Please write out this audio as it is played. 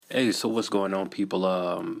Hey, so what's going on,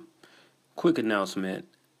 people? Quick announcement.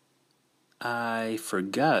 I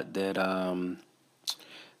forgot that I'm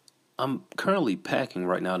currently packing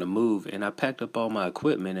right now to move, and I packed up all my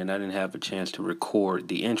equipment, and I didn't have a chance to record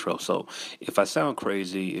the intro. So if I sound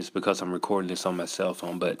crazy, it's because I'm recording this on my cell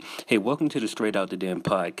phone. But hey, welcome to the Straight Out the Den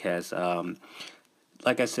podcast.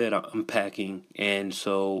 Like I said, I'm packing, and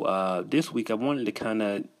so this week I wanted to kind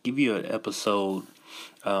of give you an episode.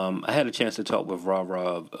 I had a chance to talk with Ra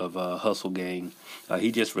Ra of Hustle Gang. He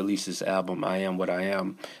just released his album, I Am What I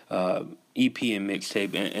Am, EP and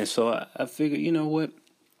mixtape. And so I figured, you know what?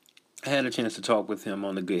 I had a chance to talk with him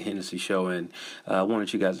on the Good Hennessy show, and I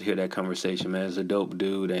wanted you guys to hear that conversation, man. He's a dope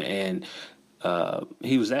dude, and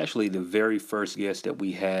he was actually the very first guest that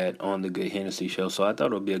we had on the Good Hennessy show, so I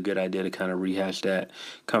thought it would be a good idea to kind of rehash that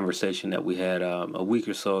conversation that we had a week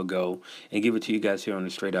or so ago and give it to you guys here on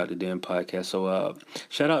the Straight Out the Den podcast. So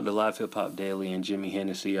shout out to Live Hip Hop Daily and Jimmy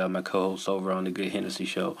Hennessy, my co-host over on the Good Hennessy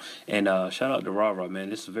show, and shout out to Ra Ra,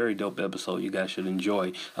 man. This is a very dope episode. You guys should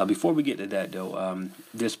enjoy. Before we get to that, though,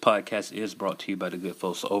 this podcast is brought to you by the good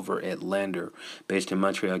folks over at Lander, based in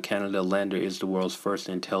Montreal, Canada. Lander is the world's first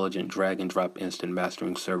intelligent drag and drop instant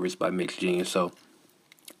mastering service by Mix Genius. So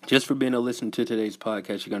just for being a listen to today's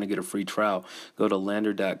podcast, you're going to get a free trial. Go to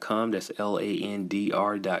lander.com. That's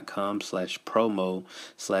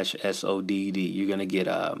landr.com/promo/SODD. You're going to get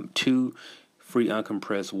 2 free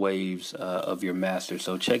uncompressed waves of your master.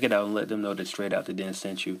 So check it out and let them know that Straight Out the Den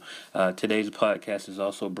sent you. Today's podcast is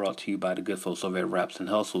also brought to you by the good folks over at Raps and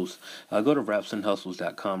Hustles. Go to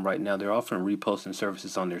rapsandhustles.com right now. They're offering reposting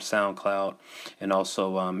services on their SoundCloud, and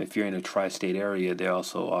also if you're in the tri-state area, they're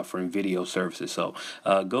also offering video services. So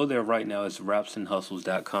go there right now. It's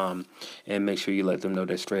rapsandhustles.com, and make sure you let them know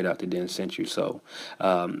that Straight Out the Den sent you. So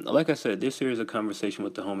like I said, this here is a conversation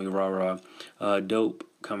with the homie Ra Ra. Dope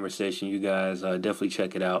conversation. You guys definitely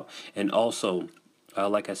check it out. And also,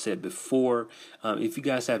 like I said before, if you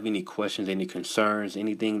guys have any questions, any concerns,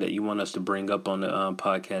 anything that you want us to bring up on the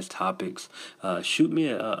podcast topics, shoot me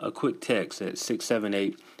a quick text at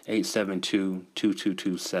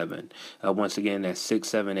 678-872-2227. Once again, that's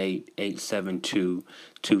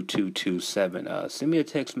 678-872-2227. Send me a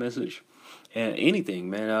text message. And anything,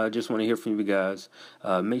 man. I just want to hear from you guys.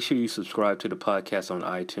 Make sure you subscribe to the podcast on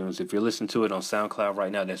iTunes. If you're listening to it on SoundCloud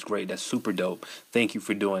right now, that's great. That's super dope. Thank you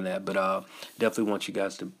for doing that. But definitely want you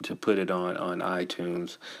guys to put it on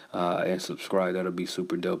iTunes and subscribe. That'll be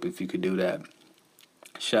super dope if you could do that.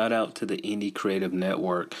 Shout out to the Indie Creative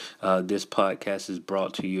Network. This podcast is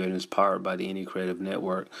brought to you and is powered by the Indie Creative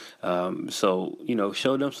Network. So,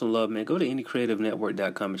 show them some love, man. Go to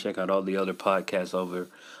indiecreativenetwork.com and check out all the other podcasts over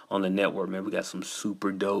on the network, man. We got some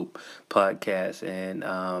super dope podcasts, and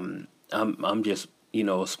I'm just,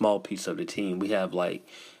 a small piece of the team. We have like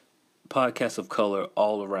podcasts of color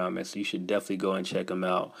all around, man. So you should definitely go and check them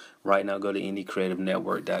out. Right now, go to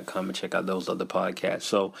indiecreativenetwork.com and check out those other podcasts.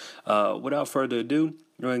 So without further ado,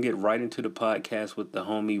 we're going to get right into the podcast with the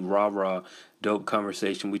homie Ra Ra. Dope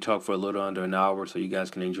conversation. We talked for a little under an hour, so you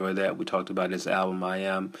guys can enjoy that. We talked about his album, I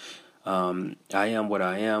Am What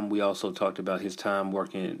I Am. We also talked about his time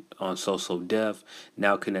working on So Def,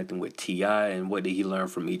 now connecting with T.I. and what did he learn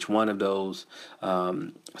from each one of those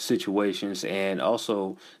situations, and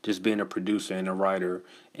also just being a producer and a writer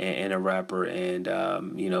and a rapper, and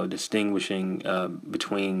distinguishing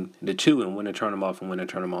between the two and when to turn them off and when to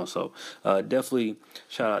turn them on. So definitely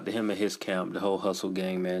shout out to him and his camp, the whole Hustle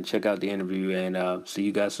Gang, man. Check out the interview, and see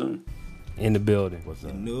you guys soon. In the building. What's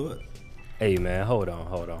up? Knew it. Hey man, hold on.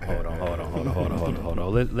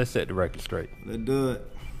 Let's set the record straight. Let's do it.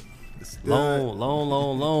 Long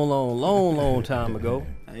time ago.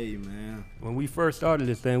 Hey man, when we first started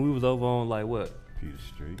this thing, we was over on like what? Peter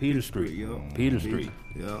Street. Peter Street.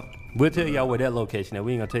 Yeah. We'll tell y'all where that location at.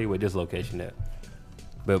 We ain't gonna tell you where this location at.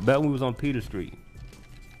 But back when we was on Peter Street,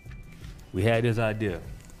 we had this idea.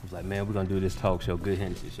 I was like, man, we're gonna do this talk show, Good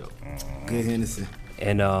Hennessy show. Good Hennessy.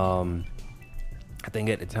 And I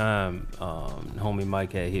think at the time, homie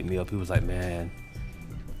Mike had hit me up. He was like, man,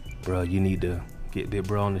 bro, you need to get Big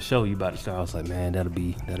Bro on the show. You about to start. I was like, man, that'll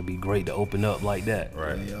be great to open up like that.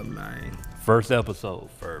 Right. Yeah, man. First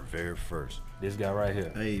episode. Very first. This guy right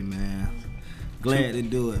here. Hey, man. Glad to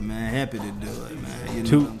do it, man. Happy to do it, man. You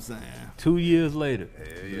know what I'm saying? 2 years later.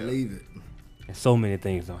 Yeah. Believe it. And so many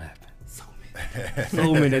things don't happen.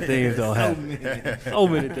 So many things don't happen. So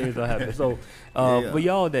many things don't happen. So, for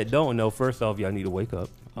y'all that don't know, first off, y'all need to wake up.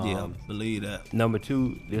 Believe that. Number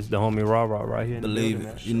 2, this is the homie Ra Ra right here. Believe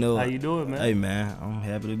it. You know how you doing, man? Hey, man, I'm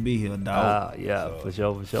happy to be here, dog. For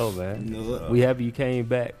sure, man. You know what? We happy you came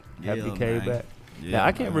back. Happy you came man. back. Now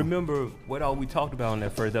I can't remember what all we talked about on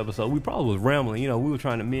that first episode. We probably was rambling. You know,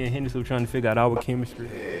 me and Henderson were trying to figure out our chemistry.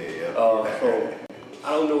 So I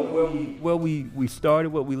don't know where we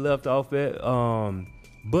started, what we left off at.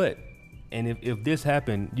 But if this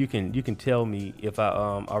happened, you can tell me if I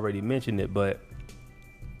already mentioned it. But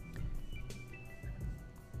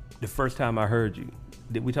the first time I heard you,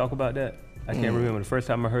 did we talk about that? I can't remember. The first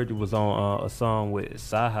time I heard you was on a song with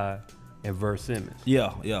Sahai and Verse Simmons.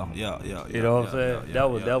 Yeah. You know what I'm saying?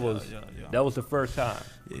 That was the first time.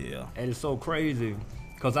 Yeah. And it's so crazy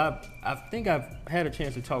because I think I've had a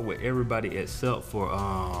chance to talk with everybody except for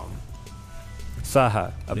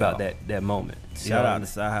Sahai about that moment. Shout out to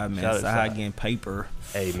Sahai, man. Sahai getting paper.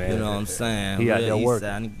 Hey, man. You know what I'm saying? He out there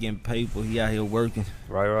working. He getting paper. He out here working.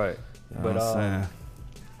 Right. You know what I'm saying?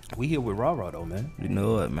 We here with Ra though, man. You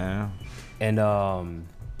know it, man. And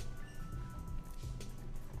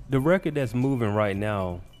the record that's moving right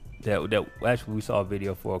now, that actually we saw a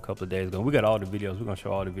video for a couple of days ago. We got all the videos. We're gonna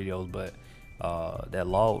show all the videos, but that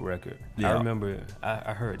Lord record, I remember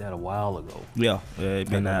I heard that a while ago. Yeah, it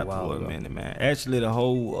been out for a minute, man. Actually, the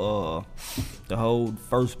whole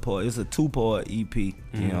first part, it's a 2-part EP. You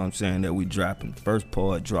know what I'm saying, that we dropping. First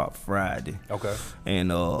part dropped Friday. Okay. And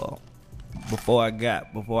before I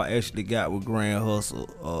actually got with Grand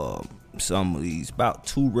Hustle, some of these, about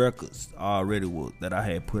 2 records already that I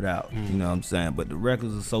had put out. You know what I'm saying? But the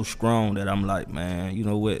records are so strong that I'm like, man, you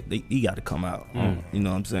know what? They got to come out. You know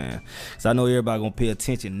what I'm saying? So I know everybody gonna pay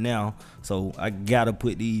attention now. So I gotta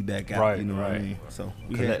put these back out. You know what I mean? So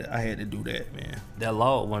I had to do that, man. That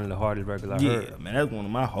Lord, one of the hardest records I heard. Yeah, man, that's one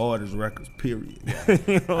of my hardest records. Period.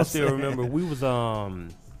 You know, I still remember we was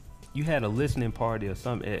you had a listening party or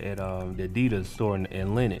something at the Adidas store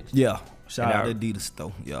in Lenox. Yeah. Shout out to Adidas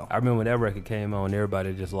store. Yeah. I remember when that record came on,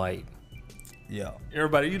 everybody just like, yeah.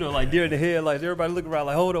 Everybody, you know, like deer in the headlights. Everybody looking around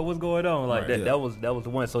like, hold up, what's going on? Like that was the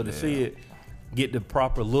one. So to see it get the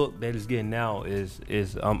proper look that it's getting now is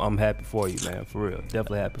I'm happy for you, man. For real,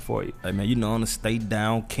 definitely happy for you. Hey man, you know I'm a stay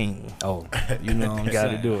down king. Oh, you know what I'm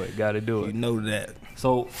saying? Gotta do it. You know that.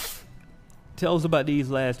 So tell us about these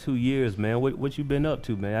last 2 years, man. What you been up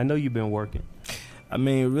to, man? I know you've been working. I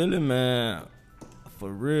mean, really, man, for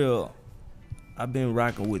real, I've been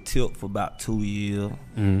rocking with Tip for about 2 years,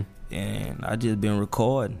 and I just been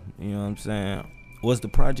recording. You know what I'm saying? Was the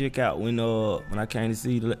project out when I came to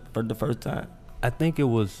see you for the first time? I think it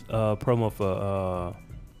was promo for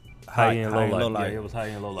High End Low Life. Yeah, it was High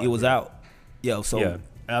End Low Life. It was out. Yeah, so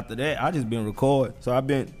after that, I just been recording. So I've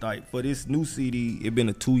been, like, for this new CD, it been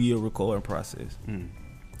a 2-year recording process.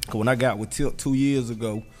 Cause when I got with Tip 2 years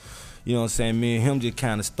ago, you know what I'm saying, me and him just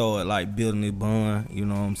kind of started, like, building a bond, you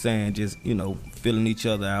know what I'm saying, just, you know, filling each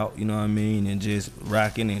other out, you know what I mean, and just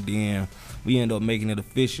rocking, and then we ended up making it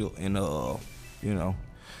official, and, you know,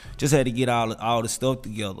 just had to get all the stuff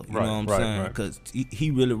together, you know what I'm saying, because he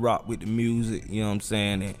really rocked with the music, you know what I'm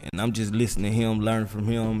saying, and I'm just listening to him, learning from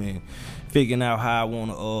him, and figuring out how I want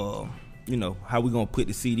to, you know, how we gonna put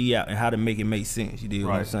the CD out and how to make it make sense. You dig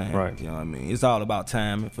what I'm saying? Right. You know what I mean? It's all about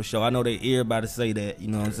timing for sure. I know that everybody say that. You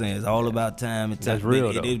know what I'm saying? It's all about time. That's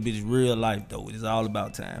real. It's real life though. It's all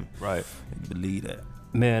about time. Right. Believe that.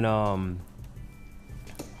 Man, I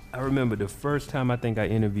remember the first time I think I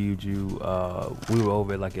interviewed you. We were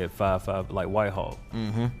over like at 5 like Whitehall,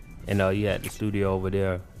 and you had the studio over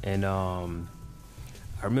there, and I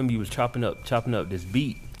remember you was chopping up this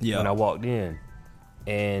beat when I walked in.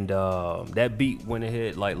 And that beat went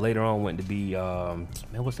ahead, like later on went to be, man,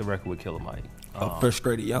 what's the record with Killer Mike?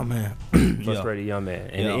 Frustrated Young Man. Frustrated Young Man.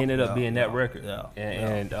 And it ended up being that record.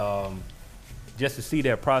 And just to see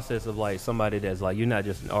that process of like somebody that's like, you're not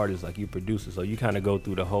just an artist, like you producer, so you kind of go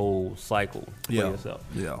through the whole cycle for yourself.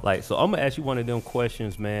 Yeah. Like, so I'm gonna ask you one of them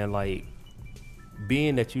questions, man, like,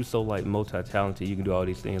 being that you so like multi-talented, you can do all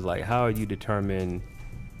these things, like how are you determine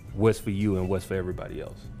what's for you and what's for everybody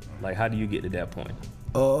else? Like, how do you get to that point?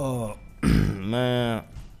 Man,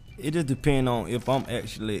 it just depends on if I'm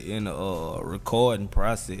actually in a recording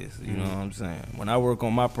process. You know what I'm saying? When I work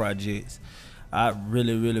on my projects, I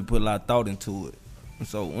really, really put a lot of thought into it.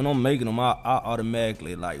 So when I'm making them, I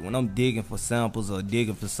automatically, like, when I'm digging for samples or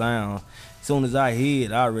digging for sounds, as soon as I hear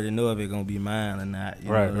it, I already know if it's going to be mine or not. You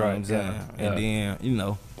know what I'm saying? Yeah. And then, you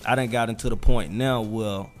know, I done got into the point now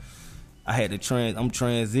where I had to I'm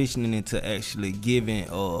transitioning into actually giving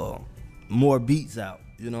more beats out.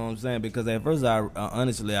 You know what I'm saying? Because at first,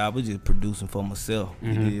 honestly, I was just producing for myself.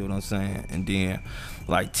 You know what I'm saying? And then,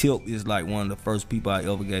 like, Tip is like one of the first people I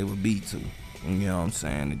ever gave a beat to. You know what I'm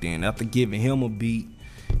saying? And then after giving him a beat,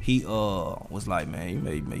 he was like, man, you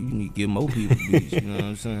need to get more people beats, you know what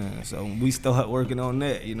I'm saying? So we started working on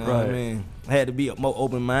that, you know what I mean? I had to be more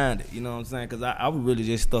open-minded, you know what I'm saying? Because I was really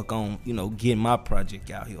just stuck on, you know, getting my project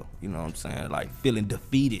out here, you know what I'm saying? Like, feeling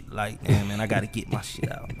defeated, like, man, I got to get my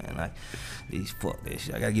shit out, man. Like, fuck that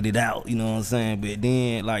shit, I got to get it out, you know what I'm saying? But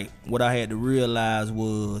then, like, what I had to realize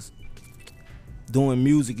was, doing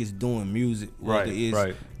music is doing music. Whether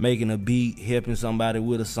it's making a beat, helping somebody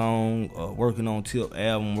with a song, working on Tip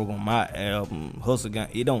album, working on my album, Hustle Gang.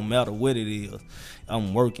 It don't matter what it is.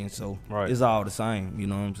 I'm working, so it's all the same. You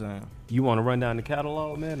know what I'm saying? You want to run down the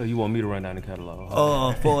catalog, man, or you want me to run down the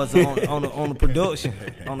catalog? For us on the production,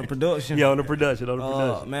 on the production. Yeah, on the production.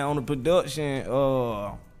 Man, on the production.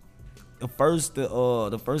 The first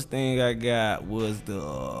thing I got was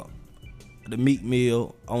the Meek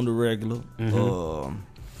Mill on the regular.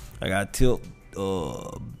 I got Tip,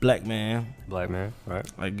 Black Man. Black Man, right.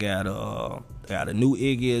 I got a new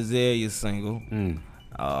Iggy Azalea single.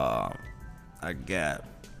 I got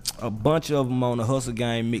a bunch of them on the Hustle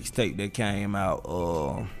Gang mixtape that came out.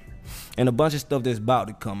 And a bunch of stuff that's about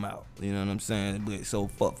to come out. You know what I'm saying? But so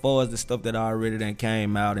far as the stuff that already done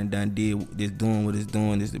came out and done did, this doing what it's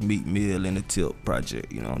doing, is the Meek Mill and the Tip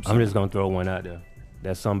project. You know what I'm saying? I'm just going to throw one out there.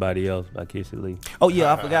 That's Somebody Else by Kissy Lee. Oh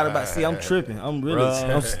yeah, I forgot about. See, I'm tripping. I'm really,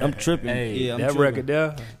 I'm tripping. Hey, yeah, I'm that tripping. record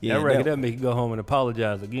there, that record there make you go home and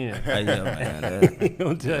apologize again. Yeah, man.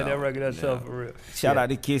 I'm telling you, that record that's for real. Shout out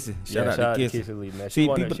to Kissy. Shout out to Kissy Lee, man. See,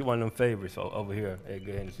 she one of them favorites over here at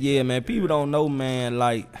Good Hennessy. Yeah, man. People don't know, man.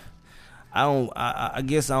 Like, I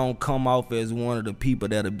guess I don't come off as one of the people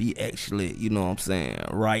that'll be actually, you know what I'm saying,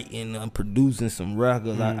 writing and producing some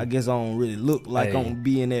records. I guess I don't really look like I'm gonna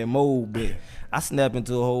be in that mode, but I snap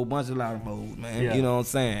into a whole bunch of lot of modes, man. Yeah. You know what I'm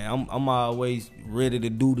saying? I'm always ready to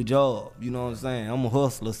do the job. You know what I'm saying? I'm a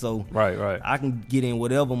hustler, so I can get in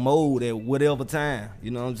whatever mode at whatever time.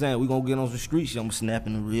 You know what I'm saying? We gonna get on some street shit. I'm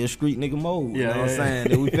snapping the real street nigga mode. You know what I'm saying?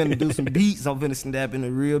 Then we finna do some beats. I'm finna snap in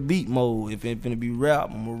the real beat mode. If it finna be rap,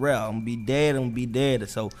 I'm gonna rap. I'm gonna be dad. I'm gonna be daddy.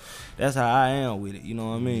 So that's how I am with it. You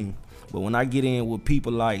know what I mean? But when I get in with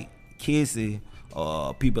people like Kissy,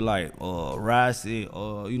 people like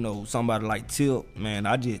Ricey, you know, somebody like Tip, man,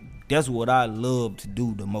 that's what I love to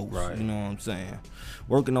do the most. You know what I'm saying?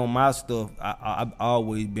 Working on my stuff, I've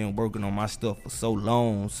always been working on my stuff for so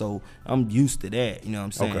long, so I'm used to that, you know what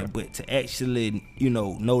I'm saying? But to actually, you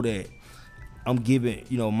know that I'm giving,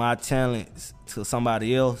 you know, my talents to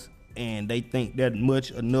somebody else, and they think that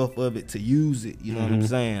much enough of it to use it, you know what I'm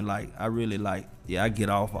saying? Like, I really like, I get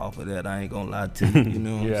off of that. I ain't gonna lie to you. You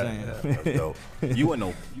know what I'm saying? Yeah, that's dope. You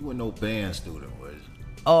weren't no band student, was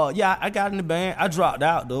you? Yeah, I got in the band. I dropped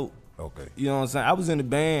out though. Okay. You know what I'm saying? I was in the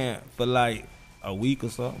band for like a week or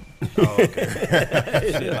something. Oh,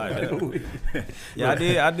 okay. Shit like that. Yeah,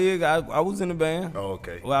 I did. I was in the band. Oh,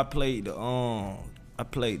 okay. Well, I played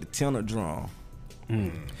the tenor drum.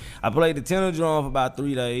 I played the tenor drum for about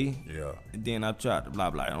 3 days. Yeah. And then I tried to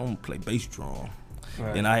I'm gonna play bass drum.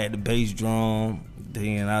 Right. Then I had the bass drum.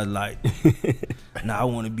 Then I was like, I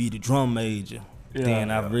want to be the drum major. Yeah,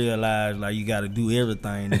 then I realized like you got to do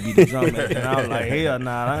everything to be the drum major. And I was like, hell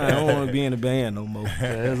nah, I don't want to be in the band no more.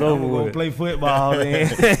 It's over. I'm gonna play football then.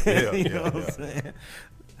 You know what I'm saying?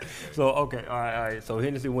 So okay, all right. So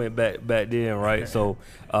Hennessy went back then, right? So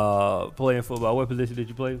playing football, what position did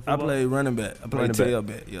you play? Football? I played running back. I played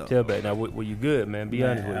tailback. Yeah. Tailback. Now, were you good, man? Be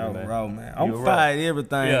honest with me, man. Raw, man. I'm fired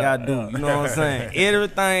everything I do. You know what I'm saying?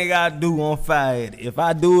 Everything I do, I'm fired. If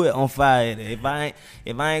I do it, I'm fired. If I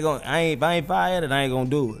ain't fired, I ain't gonna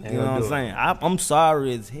do it. You know what I'm saying? I'm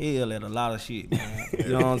sorry as hell at a lot of shit, man. You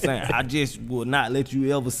know what I'm saying? I just will not let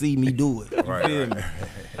you ever see me do it. You feel me?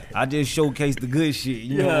 I just showcase the good shit.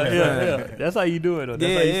 You know what I'm saying? That's how you do it, though.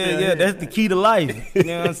 That's the key to life. You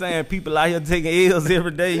know what I'm saying? People out here taking L's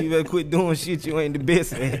every day. You better quit doing shit you ain't the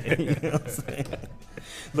best at. You know what I'm saying?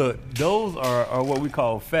 Look, those are what we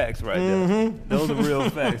call facts right there. Those are real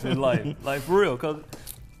facts in life. Like, for real, because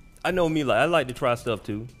I know me, like, I like to try stuff,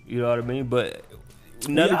 too. You know what I mean? But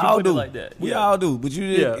none of you put it like that. We all do. But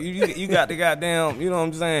you got the goddamn, you know what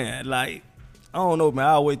I'm saying? Like, I don't know, man.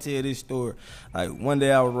 I always tell this story. Like, one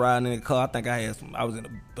day I was riding in the car. I think I was in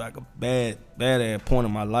a bad ass point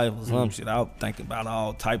in my life or some shit. I was thinking about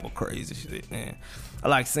all type of crazy shit, man. I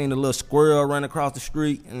like seen a little squirrel run across the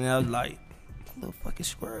street, and I was like, little fucking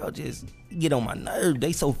squirrel just get on my nerve.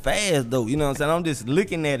 They so fast though, you know what I'm saying? I'm just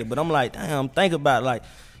looking at it, but I'm like, damn, think about it, like,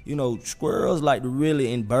 you know, squirrels like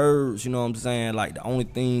really in birds, you know what I'm saying? Like the only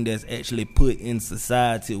thing that's actually put in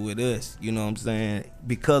society with us, you know what I'm saying?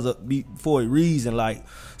 For a reason, like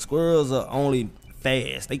squirrels are only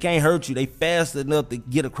fast. They can't hurt you. They fast enough to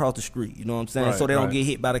get across the street. You know what I'm saying? Right, so they don't get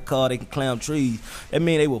hit by the car. They can climb trees. That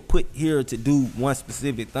mean they were put here to do one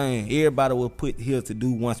specific thing. Everybody was put here to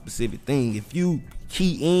do one specific thing. If you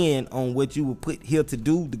key in on what you were put here to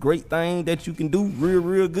do, the great thing that you can do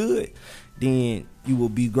real good, then you will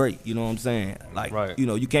be great. You know what I'm saying? Like, you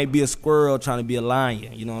know, you can't be a squirrel trying to be a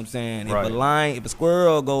lion. You know what I'm saying? If a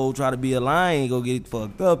squirrel go try to be a lion, go get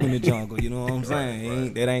fucked up in the jungle. You know what I'm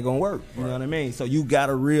saying? That ain't gonna work. You know what I mean? So you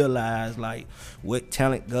gotta realize like what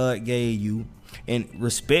talent God gave you and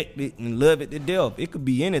respect it and love it to death. It could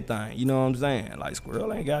be anything. You know what I'm saying? Like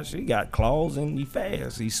squirrel ain't got shit. He got claws and he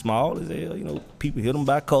fast. He's small as hell. You know, people hit him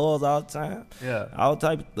by cars all the time. Yeah, all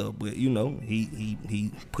type of stuff. But you know,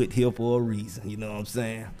 he put here for a reason. You know what I'm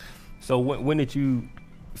saying? So when did you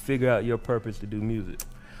figure out your purpose to do music?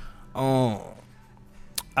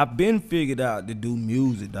 I've been figured out to do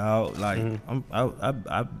music, dog. Like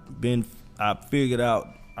I figured out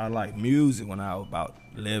I like music when I was about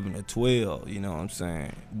 11 or 12, you know what I'm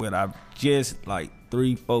saying? But I just like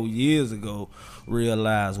 3-4 years ago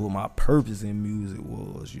realized what my purpose in music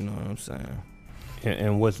was, you know what I'm saying?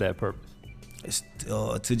 And what's that purpose? It's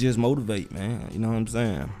to just motivate, man, you know what I'm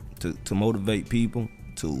saying? To motivate people,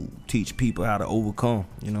 to teach people how to overcome,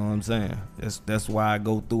 you know what I'm saying? That's why I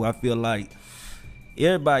go through. I feel like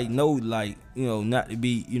everybody know, like, you know, not to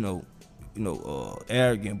be,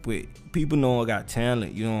 arrogant, but people know I got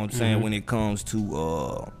talent, you know what I'm saying, when it comes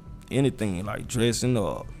to anything like dressing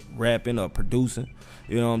or rapping or producing,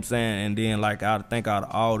 you know what I'm saying? And then like I think out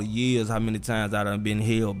of all the years, how many times I done been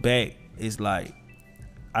held back, it's like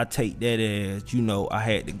I take that as, you know, I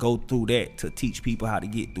had to go through that to teach people how to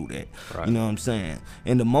get through that. Right. You know what I'm saying?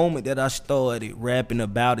 And the moment that I started rapping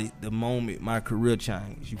about it, the moment my career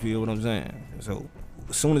changed. You feel what I'm saying? So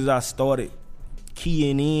as soon as I started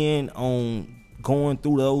keying in on going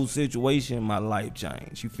through those situations, my life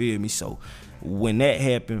changed. You feel me? So when that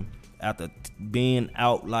happened, after being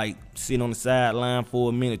out, like sitting on the sideline for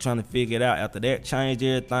a minute trying to figure it out, after that changed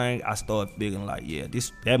everything, I started figuring like, yeah,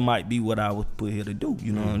 that might be what I was put here to do.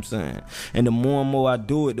 You know what I'm saying? And the more and more I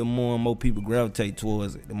do it, the more and more people gravitate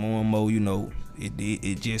towards it. The more and more, you know,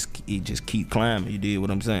 it just keep climbing. You did what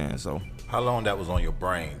I'm saying? So how long that was on your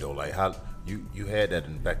brain though? Like how you had that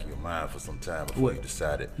in the back of your mind for some time before you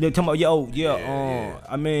decided? They're talking about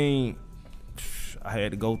I mean, I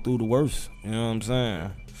had to go through the worst. You know what I'm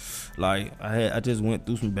saying? Like I just went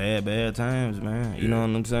through some bad times, man. You know what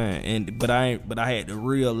I'm saying? But I had to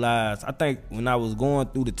realize. I think when I was going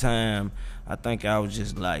through the time, I think I was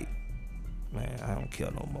just like, man, I don't care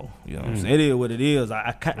no more. You know what I'm saying? It is what it is.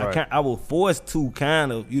 I was forced to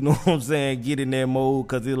kind of, you know what I'm saying, get in that mode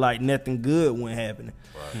because it's like nothing good wasn't happening.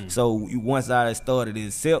 Right. So once I started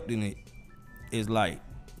accepting it, it's like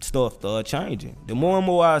stuff started changing. The more and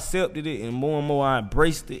more I accepted it and more I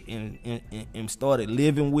embraced it and started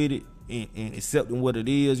living with it and accepting what it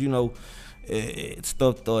is, you know,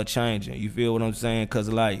 stuff started changing. You feel what I'm saying? Because,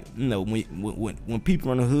 like, you know, when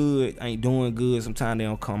people in the hood ain't doing good, sometimes they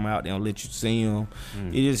don't come out, they don't let you see them.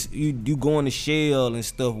 It just, you go in the shell and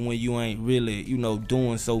stuff when you ain't really, you know,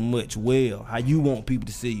 doing so much well, how you want people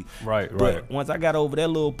to see you. Right. But once I got over that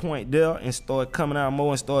little point there and started coming out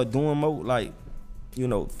more and started doing more, like, you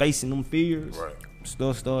know, facing them fears,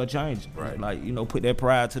 stuff started changing. Right. Like, you know, put that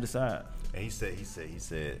pride to the side. And he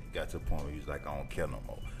said, got to a point where he was like, I don't care no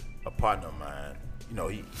more. A partner of mine, you know,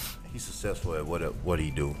 he's successful at what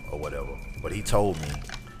he do or whatever. But he told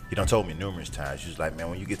me numerous times, he was like, man,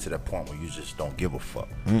 when you get to that point where you just don't give a fuck.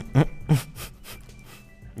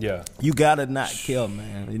 Yeah. You gotta not care,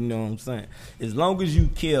 man. You know what I'm saying? As long as you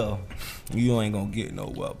care, you ain't gonna get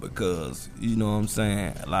nowhere because, you know what I'm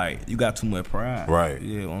saying, like, you got too much pride. Right.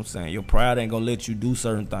 You know what I'm saying? Your pride ain't gonna let you do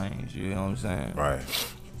certain things, you know what I'm saying? Right.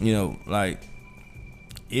 You know, like,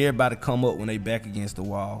 everybody come up when they back against the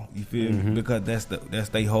wall, you feel me? Because that's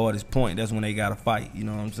their hardest point. That's when they gotta fight, you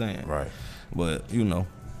know what I'm saying? Right. But, you know,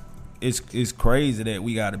 it's crazy that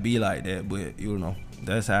we gotta be like that, but, you know,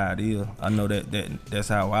 that's how it is. I know that's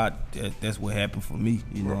how that's what happened for me,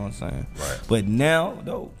 you know what I'm saying? Right. But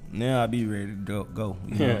now I be ready to go,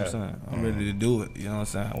 you know what I'm saying? I'm ready to do it, you know what I'm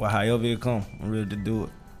saying? Well, however it come, I'm ready to do it.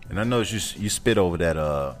 And I know you spit over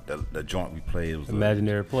that joint we played. It was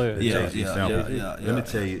Imaginary Player. Yeah. Let me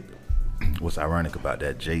tell you what's ironic about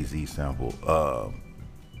that Jay-Z sample.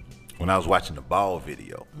 When I was watching the Ball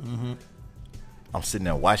video, I'm sitting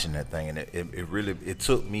there watching that thing, and it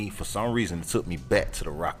took me, for some reason, it took me back to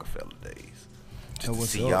the Rockefeller days. Just to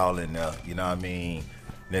see y'all in there, you know what I mean?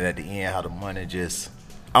 And then at the end, how the money just,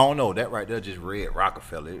 I don't know, that right there just read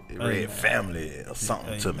Rockefeller. It read family or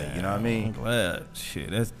something to me, you know what I mean? I'm glad. Shit,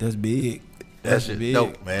 that's big. That's just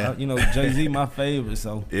dope, man. You know, Jay-Z my favorite,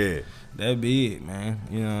 so yeah, that'd be it, man.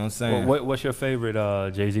 You know what I'm saying? What's your favorite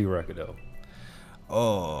Jay-Z record though?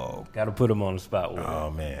 Oh, gotta put him on the spot with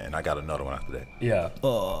it. Man, I got another one after that. Yeah.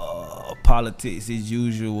 Politics as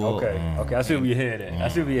usual. Okay. I see where your head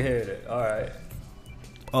at. All right.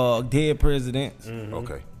 Dead Presidents. Mm-hmm.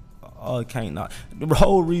 Okay. Can't not. The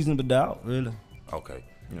whole Reasonable Doubt, really. Okay.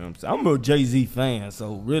 You know what I'm saying? I'm a Jay-Z fan,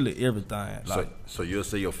 so really everything. Like, so you'll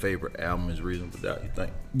say your favorite album is Reasonable Doubt, you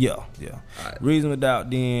think? Yeah. Right. Reasonable Doubt,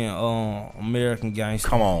 then American Gangster.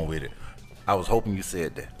 Come on with it. I was hoping you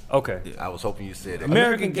said that. Okay. I was hoping you said that.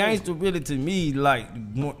 American Gangster really to me might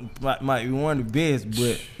be one of the best,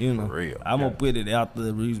 but you know, I'm gonna put it after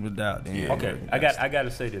the Reasonable Doubt. Then. Yeah. Okay. I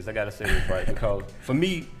gotta say this right, because for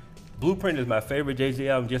me, Blueprint is my favorite Jay-Z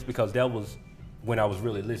album just because that was when I was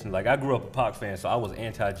really listening. Like I grew up a Pac fan, so I was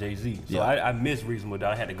anti Jay-Z. So I missed Reasonable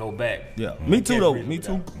Doubt. I had to go back. Yeah. Me too though. Me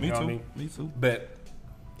too. But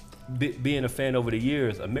being a fan over the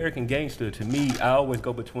years, American Gangster to me, I always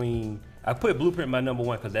go between. I put Blueprint my number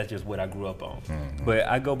one because that's just what I grew up on. Mm-hmm. But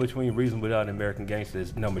I go between Reasonable Doubt and American Gangster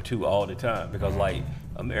as number two all the time because like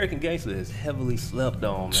American Gangster is heavily slept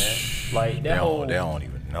on, man. Like that they don't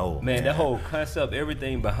even know. Man, that whole concept,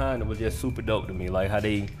 everything behind it was just super dope to me. Like how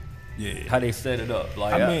they set it up.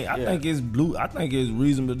 Like I think it's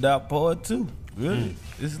Reasonable Doubt Part 2. Really,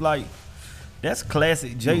 it's like. That's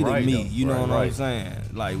classic Jay to me. You know what I'm saying?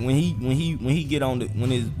 Like when he get on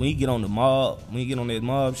the mob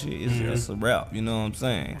shit, it's a rap. You know what I'm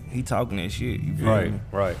saying? He talking that shit. You feel me?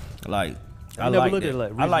 Right. Like I like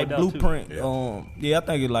that. I like Blueprint. I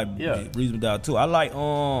think it's like Reasonable Doubt too. I like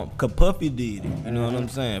cause Puffy did it. You know what I'm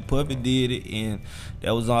saying? Puffy did it, and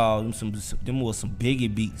that was all them was some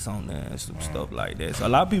Biggie beats on there and some stuff like that. So a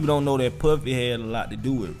lot of people don't know that Puffy had a lot to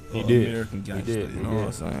do with American Gangster. You know what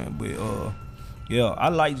I'm saying? But yeah, I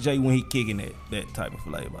like Jay when he kicking that type of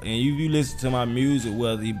flavor. And if you listen to my music,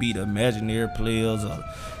 whether it be the Imaginary Players or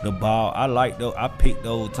the Ball, I like those. I pick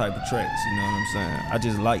those type of tracks. You know what I'm saying? I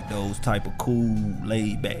just like those type of cool,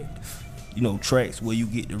 laid back, tracks where you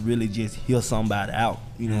get to really just hear somebody out.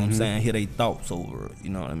 You know what I'm saying? Hear their thoughts over it. You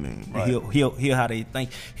know what I mean? Right. Hear how they think.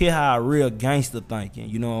 Hear how a real gangster thinking.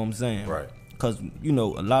 You know what I'm saying? Right. Because a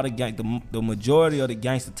lot of the majority of the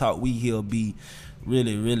gangster talk we hear be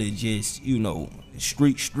really, really just,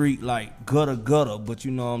 street, like gutter, but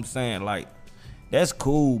you know what I'm saying? Like, that's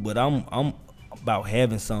cool, but I'm about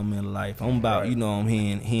having something in life. I'm about, I'm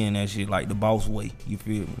hearing that shit like the boss way. You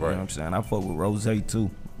feel me? Right. You know what I'm saying? I fuck with Rose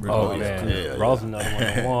too. Really man. Yeah, Ross another one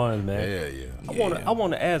of the ones, man. Yeah. I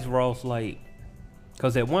wanna ask Ross, like,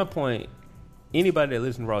 because at one point, anybody that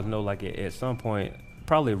listens to Ross know, like, at some point,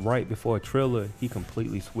 probably right before Triller, he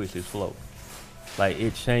completely switched his flow. Like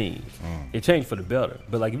it changed. It changed for the better.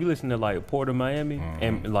 But like if you listen to like Port of Miami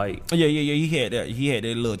and like he had that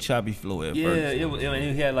little choppy flow at first.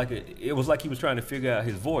 He had like it was like he was trying to figure out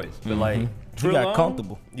his voice. But like he got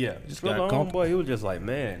comfortable. Yeah, Triller boy, he was just like,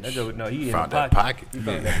 man, that joke, he found that pocket. He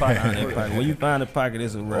found that pocket. When you find a pocket,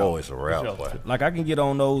 it's a rap. Oh, it's a rap. Boy. Like I can get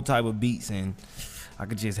on those type of beats and I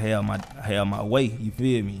could just have my way. You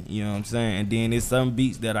feel me? You know what I'm saying? And then there's some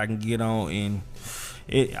beats that I can get on and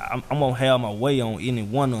I'm gonna have my way on any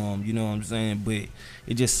one of them, you know what I'm saying? But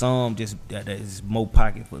it just some that is more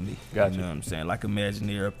pocket for me. Gotcha. You know what I'm saying? Like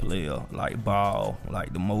Imaginary Player, like Ball,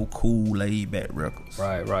 like the more cool laid back records.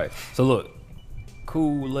 Right. So look,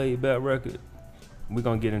 cool laid back record. We're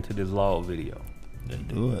gonna get into this Law video. Let's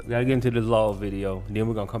do it. We gotta get into this Law video, and then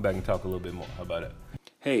we're gonna come back and talk a little bit more. How about it?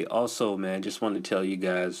 Hey, also, man, just wanted to tell you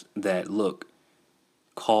guys that, look,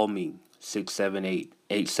 call me,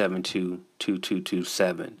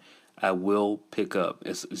 678-872-2227. I will pick up.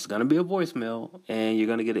 It's going to be a voicemail, and you're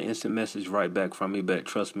going to get an instant message right back from me, but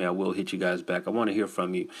trust me, I will hit you guys back. I want to hear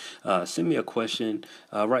from you. Send me a question.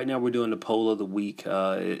 Right now, we're doing the poll of the week.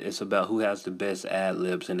 It's about who has the best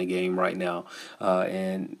ad-libs in the game right now.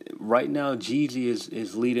 And right now, Jeezy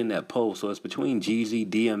is leading that poll. So it's between Jeezy,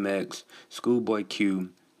 DMX, Schoolboy Q,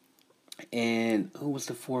 and who was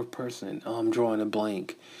the fourth person? I'm drawing a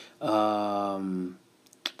blank.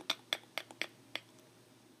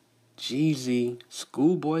 Jeezy,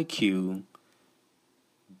 Schoolboy Q,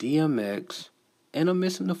 DMX, and I'm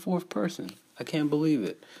missing the fourth person. I can't believe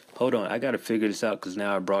it. Hold on, I got to figure this out because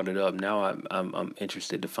now I brought it up. Now I'm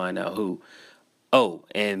interested to find out who. Oh,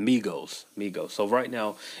 and Migos. So right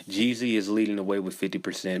now, Jeezy is leading the way with 50%,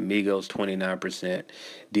 Migos 29%,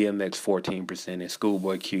 DMX 14%, and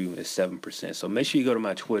Schoolboy Q is 7%. So make sure you go to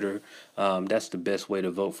my Twitter. That's the best way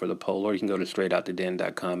to vote for the poll. Or you can go to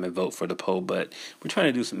straightouttoden.com and vote for the poll. But we're trying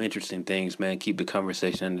to do some interesting things, man. Keep the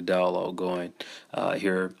conversation and the dialogue going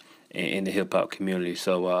here. in the hip hop community.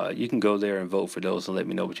 So you can go there and vote for those and let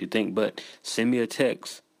me know what you think. But send me a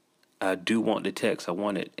text. I do want the text. I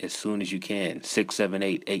want it as soon as you can.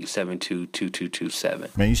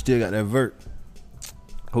 678-872-2227. Man, you still got that vert.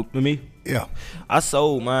 Who, me? Yeah. I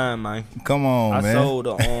sold mine, man. Come on,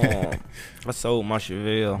 man. I sold my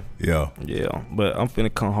Chevelle. Yeah. Yeah. But I'm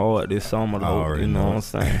finna come hard this summer, though. You know what I'm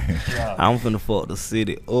saying? I'm finna fuck the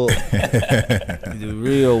city up. The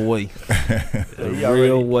real way.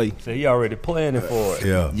 Real way. So you already planning for it.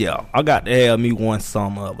 Yeah. Yeah. I got to have me one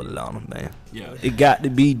summer of Atlanta, man. Yeah. It got to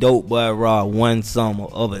be Dope Boy Raw one summer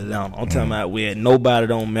of Atlanta. I'm talking about where nobody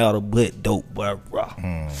don't matter but Dope Boy Raw.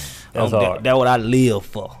 That's hard. That's what I live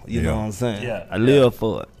for. You know what I'm saying? Yeah. I live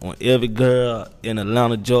for it. When every girl in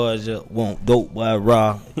Atlanta, Georgia want Dope Boy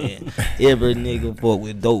Raw, and every nigga fuck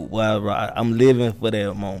with Dope Boy Raw, I'm living for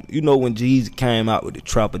that moment. You know when Jeezy came out with the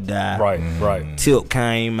Trap or Die, Right. Tip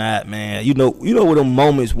came out, man. You know what them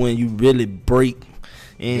moments when you really break.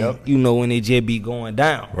 And you know when it just be going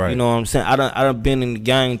down. Right. You know what I'm saying? I done been in the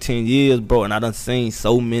game 10 years, bro, and I done seen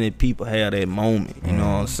so many people have that moment. You know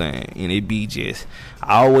what I'm saying? And it be just,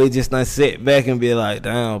 I always just done sit back and be like,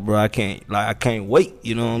 damn, bro, I can't wait.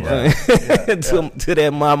 You know what I'm saying? to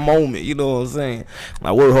that my moment. You know what I'm saying?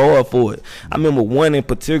 I work hard for it. I remember one in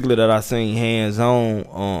particular that I seen hands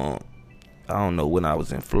on. I don't know when I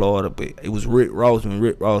was in Florida, but it was Rick Ross when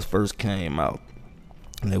Rick Ross first came out.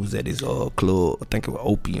 And it was at this club, I think it was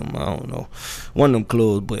Opium, I don't know. One of them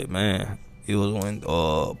clubs, but man, it was when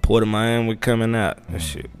Port of Miami was coming out. That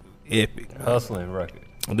shit epic. Hustling record.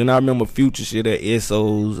 And then I remember Future shit at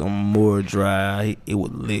SO's on Memorial Drive. It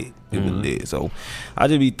was lit. It was lit. So I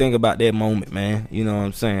just be thinking about that moment, man. You know what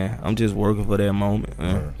I'm saying? I'm just working for that moment,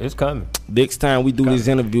 man. It's coming. Next time we do this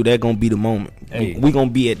interview, that gonna be the moment. Hey. We gonna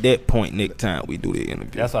be at that point next time we do the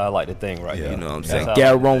interview. That's how I like to think right You now. know what I'm That's saying? how I like to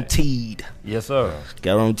think. Guaranteed. Yes, sir.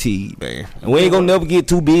 Guaranteed, man. And we ain't gonna never get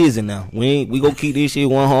too busy now. We gonna keep this shit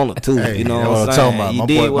 100 too. Hey, you know that's what I'm saying? talking You about.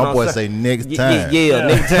 dig what My I'm boy saying? say next time. Yeah,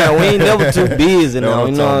 next time. We ain't never too busy now. what You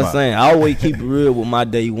I'm know what I'm talking saying? I always keep it real with my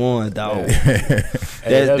day ones, dog.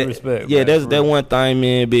 That's respect. Yeah, man, that's for that real. one thing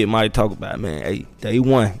me and Big might talk about, man. Hey, day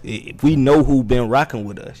one, if we know who been rocking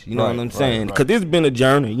with us, you know Right, what I'm saying? right. Because this been a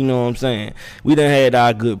journey, you know what I'm saying? We done had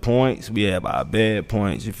our good points, we have our bad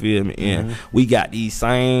points, you feel me? And we got these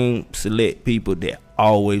same select people that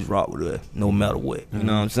always rock with us, no matter what. You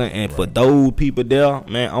know what I'm saying? And for those people there,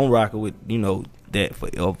 man, I'm rocking with, that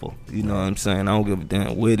forever. You know what I'm saying? I don't give a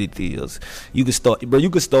damn what it is. You can start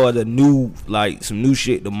a new, some new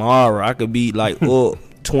shit tomorrow. I could be up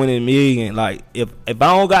 20 million. Like if I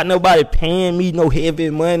don't got nobody paying me no heavy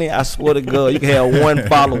money, I swear to God, you can have one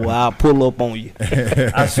follower, I'll pull up on you.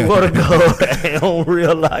 I swear to God, on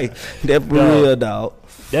real life. That's for real, dog.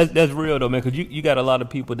 That's real though, man. Cause you got a lot of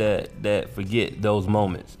people that forget those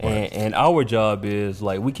moments, and our job is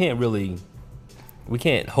we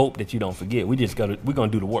can't hope that you don't forget. We're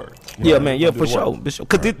gonna do the work. Yeah, man. Yeah, for sure.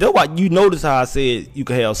 Cause that's why you notice how I said you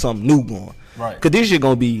can have something new going. Right. Cause this shit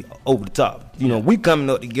gonna be over the top. We coming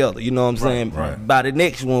up together. You know what I'm saying? right. By the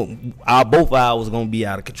next one, both hours gonna be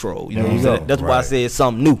out of control. You know what I'm saying? That's why I said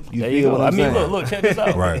something new. You There feel you go. what I'm saying? Look, check this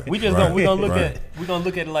out. Right, We just right, we're gonna look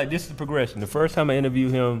right. at it like this is the progression. The first time I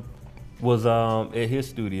interviewed him was at his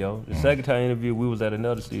studio. The second time I interviewed, we was at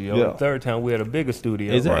another studio. Yeah. The third time we at a bigger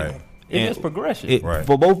studio. Exactly. Right. It's And progression. Right.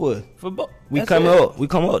 For both of us. For both. We That's come it. up.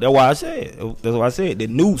 That's why I said.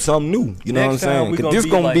 Something new. You know Next what I'm time saying? we Cause gonna this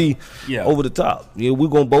be gonna be yeah. over the top. Yeah, we're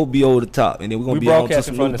gonna both be over the top, and then we're gonna We be on to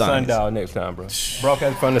broadcasting some from new the things. sundial next time, bro.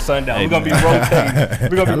 Broadcasting from the sundial. Hey, We're gonna be man. rotating.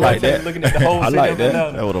 We're gonna I be like rotating, that. looking at the whole I city like of that.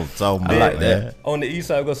 Atlanta. That's what I'm talking about. I like man. that. On the east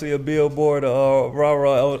side, we're gonna see a billboard,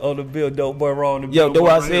 rah on the bill, Dope Boy Raw on the Yo, billboard. that's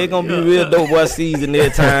why I said it's gonna be real dope boy season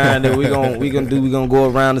that time that we gonna go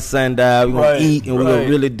around the sundial, we gonna Right, eat, and we gonna right.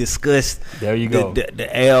 really discuss There you go.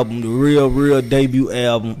 the album, the real debut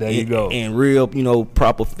album. There you go. And real,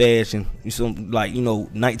 proper fashion. Some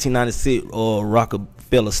 1996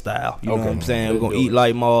 Rockefeller style. You know Okay. what I'm saying? Let's We're gonna do eat it.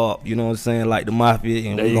 like mob, you know what I'm saying, like the mafia,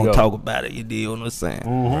 and There we're you gonna go. talk about it, you deal what I'm saying?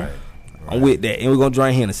 Right. I'm with that. And we're gonna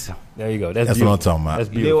drink Hennessy. There you go. That's beautiful. what I'm talking about. That's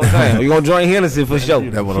You know beautiful. what I'm saying? We're gonna drink Hennessy for sure.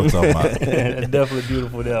 That's what I'm talking about. That's definitely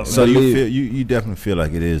beautiful. There, So Man. you feel you definitely feel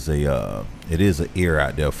like it is an ear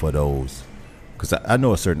out there for those, because I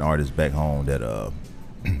know a certain artist back home that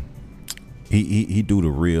he do the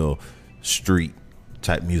real street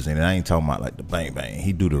type music, and I ain't talking about like the bang bang.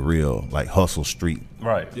 He do the real hustle street.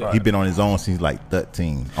 right. He been on his own since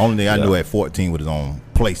 13. Only thing I knew at 14 with his own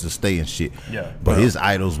place to stay and shit. Yeah. But his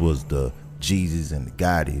idols was the Jeezys and the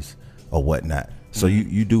Gottis or whatnot. So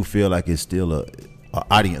you do feel like it's still a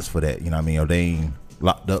audience for that. You know what I mean? Or they ain't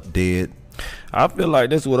locked up dead. I feel like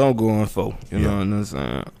that's what I'm going for. You Yeah. know what I'm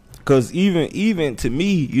saying? Cause even to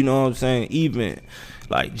me, you know what I'm saying, even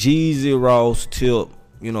like Jeezy, Ross, Tip,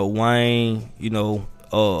 you know, Wayne, you know,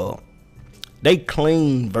 they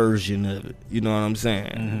clean version of it. You know what I'm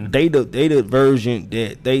saying? Mm-hmm. They the version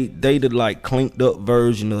that they the like cleaned up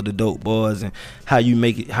version of the Dope Boys and how you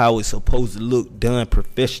make it, how it's supposed to look done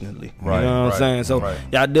professionally. Right, you know what I'm saying? So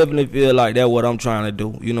I definitely feel like that's what I'm trying to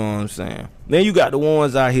do. You know what I'm saying? Then you got the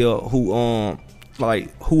ones out here who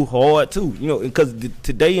who hard too, you know, because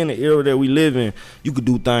today in the era that we live in, you could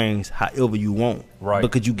do things however you want, right?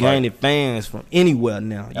 Because you gaining fans from anywhere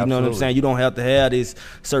now. You know what I'm saying? You don't have to have this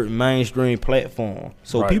certain mainstream platform.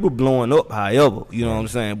 So people blowing up however, you know what I'm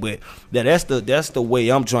saying? But that's the way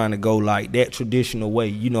I'm trying to go, like that traditional way.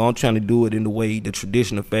 You know, I'm trying to do it in the way, the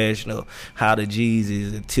traditional fashion of how the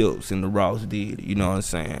Jeezys and Tips and the Ross did it, you know what I'm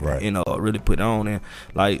saying? Right. You know, really put on. And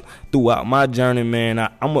like throughout my journey, man,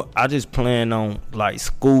 I just plan on like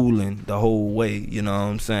schooling the whole way, you know what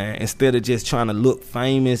I'm saying? Instead of just trying to look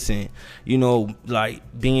famous and, you know, like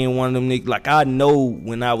being one of them niggas. Like I know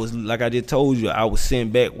when I was, like I just told you, I was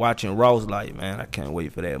sitting back watching Ross like, man, I can't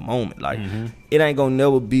wait for that moment. Like it ain't gonna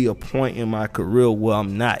never be a point in my career where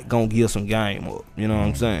I'm not gonna give some game up, you know what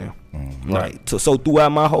I'm saying? Like so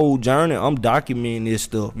throughout my whole journey, I'm documenting this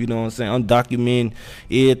stuff, you know what I'm saying? I'm documenting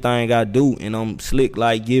everything I do, and I'm slick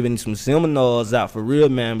like giving some seminars out for real,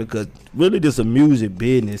 man, because really this a music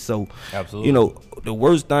business. So you know, the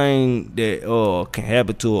worst thing that can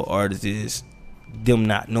happen to an artist is them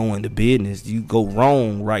not knowing the business. You go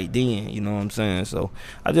wrong right then, you know what I'm saying? So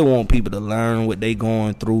I just want people to learn what they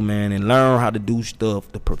going through, man, and learn how to do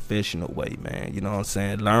stuff the professional way, man, you know what I'm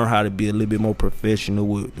saying? Learn how to be a little bit more professional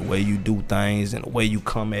with the way you do things and the way you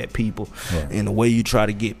come at people and the way you try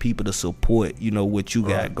to get people to support, you know, what you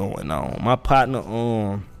got going on. My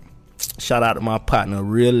partner, shout out to my partner,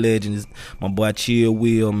 real legend, my boy Chill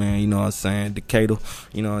Will, man, you know what I'm saying? Decatur,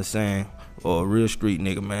 you know what I'm saying? Or a real street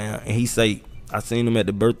nigga, man. And he say, I seen him at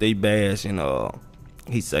the birthday bash, and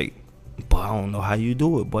he say, boy, I don't know how you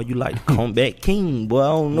do it, boy. You like the comeback king, boy. I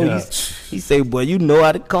don't know. He say, boy, you know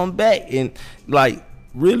how to come back. And like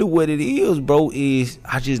really what it is, bro, is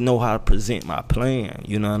I just know how to present my plan.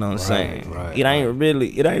 You know what I'm saying? Right, it ain't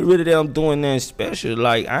really that I'm doing that special.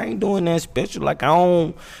 Like I ain't doing that special. Like I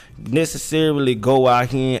don't necessarily go out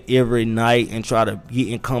here every night and try to get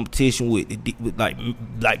in competition with like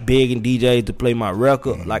begging DJs to play my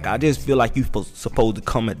record. Like I just feel like you supposed to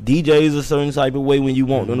come at DJs a certain type of way when you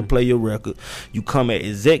want them to play your record. You come at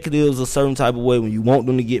executives a certain type of way when you want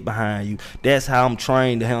them to get behind you. That's how I'm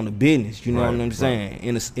trained to handle business. You know what I'm saying?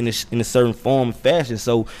 In a certain form and fashion.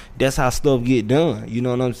 So that's how stuff get done. You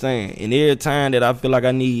know what I'm saying? And every time that I feel like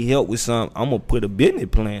I need help with something, I'm gonna put a business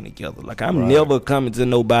plan together. Like I'm never coming to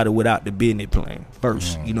nobody without the business plan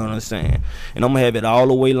first, you know what I'm saying? And I'm gonna have it all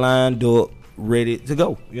the way lined up, ready to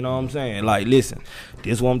go. You know what I'm saying? Like, listen,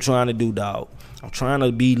 this is what I'm trying to do, dog. I'm trying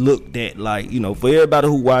to be looked at, like, you know, for everybody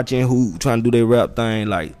who watching, who trying to do their rap thing,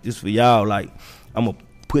 like, just for y'all, like, I'm gonna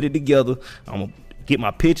put it together. I'm gonna get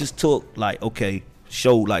my pictures took, like, okay,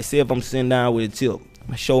 show, like, say if I'm sitting down with a Tip, I'm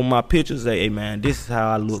gonna show my pictures, say, hey, man, this is how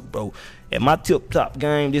I look, bro. At my tip-top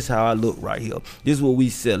game, this is how I look right here. This is what we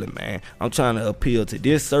selling, man. I'm trying to appeal to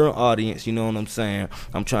this certain audience, you know what I'm saying?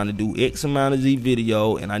 I'm trying to do X amount of Z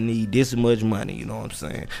video, and I need this much money, you know what I'm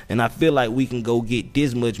saying? And I feel like we can go get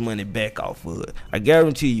this much money back off of it. I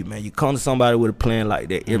guarantee you, man, you come to somebody with a plan like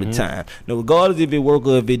that every time. Now, regardless if it work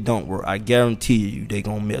or if it don't work, I guarantee you they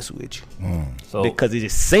gonna mess with you. So, because it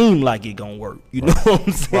just seemed like it gonna work, you know what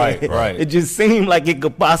I'm saying? Right. It just seemed like it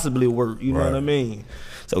could possibly work, you know what I mean?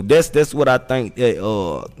 So that's what I think that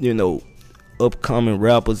you know, upcoming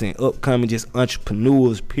rappers and upcoming just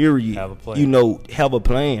entrepreneurs, period, you know, have a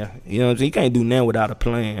plan. You know what I'm saying? You can't do nothing without a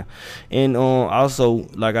plan. And also,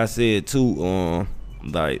 like I said too,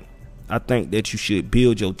 like I think that you should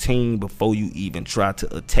build your team before you even try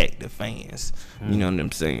to attack the fans. You know what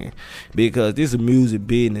I'm saying? Because this is a music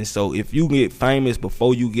business. So if you get famous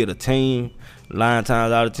before you get a team, 9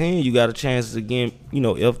 times out of 10, you got a chance to get, you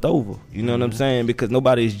know, effed over. You know what I'm saying? Because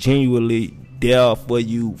nobody is genuinely there for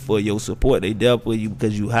you, for your support. They there for you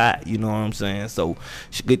because you hot. You know what I'm saying? So you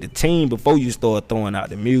should get the team before you start throwing out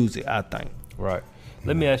the music, I think. Right.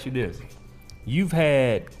 Let me ask you this. You've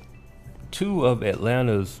had 2 of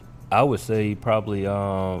Atlanta's, I would say, probably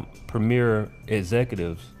premier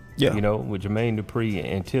executives, you know, with Jermaine Dupri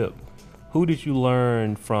and Tip. Who did you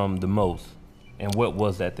learn from the most? And what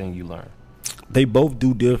was that thing you learned? They both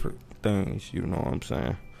do different things, you know what I'm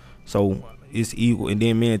saying? So it's equal. And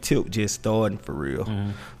then me and Tip just starting for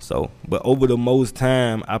real. So, but over the most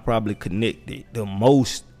time, I probably connected the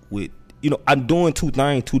most with, you know, I'm doing 2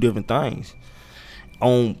 different things.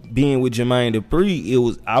 on being with Jermaine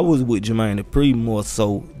Dupri, I was with Jermaine Dupri more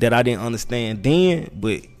so that I didn't understand then,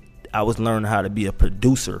 but I was learning how to be a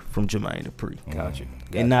producer from Jermaine Dupri. Gotcha.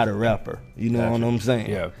 And not a rapper. You know what I'm saying?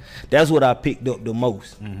 Yeah. That's what I picked up the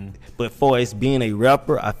most. But for as being a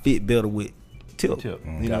rapper, I fit better with Tip. You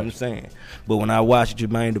know what I'm saying? But when I watched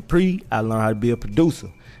Jermaine Dupri, I learned how to be a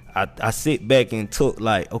producer. I sit back and took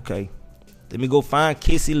like, okay, let me go find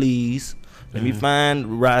Kissy Lee's. Let me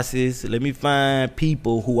find Ross's. Let me find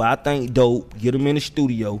people who I think dope. Get them in the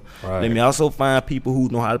studio. Right. Let me also find people who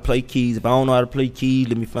know how to play keys. If I don't know how to play keys,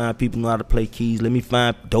 let me find people who know how to play keys. Let me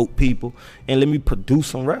find dope people. And let me produce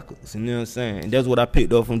some records. You know what I'm saying? And that's what I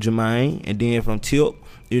picked up from Jermaine. And then from Tip,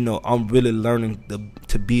 you know, I'm really learning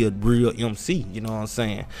to be a real MC. You know what I'm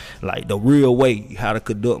saying? Like the real way, how to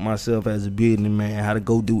conduct myself as a businessman, how to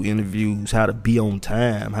go do interviews, how to be on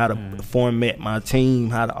time, how to format my team,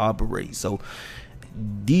 how to operate. So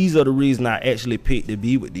these are the reasons I actually picked to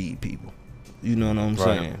be with these people. You know what I'm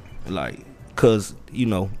saying? Like, cause you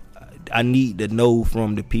know, I need to know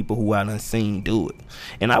from the people who I done seen do it.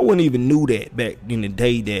 And I wouldn't even knew that back in the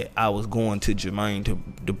day that I was going to Jermaine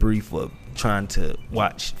Dupri for trying to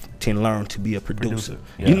watch to learn to be a producer.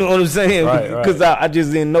 Yeah. You know what I'm saying? Because I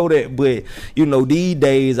just didn't know that. But, you know, these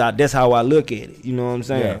days, that's how I look at it. You know what I'm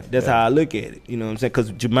saying? Yeah, that's how I look at it. You know what I'm saying?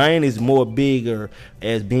 Because Jermaine is more bigger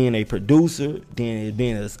as being a producer than as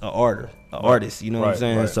being an artist. You know what I'm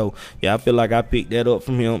saying? So, yeah, I feel like I picked that up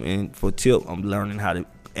from him. And for Tip, I'm learning how to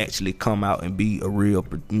actually come out and be a real,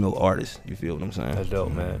 you know, artist. You feel what I'm saying? That's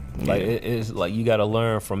dope, man. Like, it's like you got to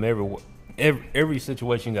learn from every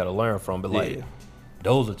situation you got to learn from, but like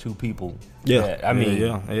those are two people. That, I mean, you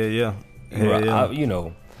know,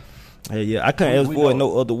 I can't ask for it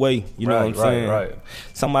no other way. You know what I'm saying? Right.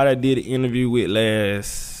 Somebody I did an interview with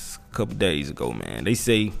last couple days ago, man. They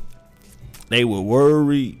say they were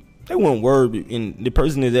worried. They weren't worried, and the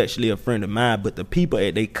person is actually a friend of mine. But the people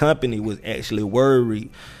at their company was actually worried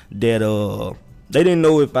that they didn't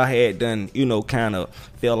know if I had done, you know, kind of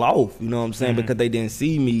fell off, you know what I'm saying, because they didn't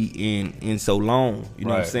see me in so long, you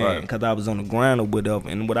know what I'm saying, because I was on the grind or whatever.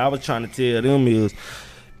 And what I was trying to tell them is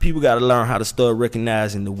people got to learn how to start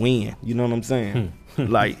recognizing the win, you know what I'm saying?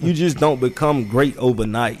 Like, you just don't become great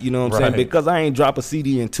overnight, you know what I'm saying? Because I ain't drop a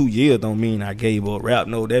CD in 2 years don't mean I gave up rap.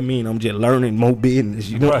 No, that mean I'm just learning more business,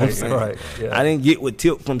 you know what I'm saying? I didn't get with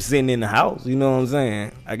Tip from sitting in the house, you know what I'm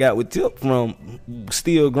saying? I got with Tip from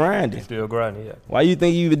still grinding. Why you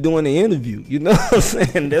think you even doing the interview? You know what I'm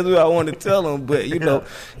saying? That's what I want to tell them. But, you know,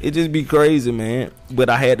 it just be crazy, man. But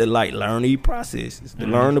I had to, like, learn these processes. To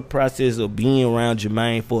learn the process of being around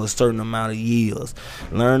Jermaine for a certain amount of years.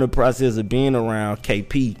 Learn the process of being around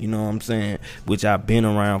KP, you know what I'm saying, which I've been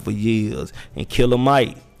around for years, and Killer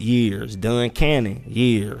Mike, years, Dunn Cannon,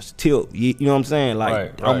 years, Tip, you know what I'm saying,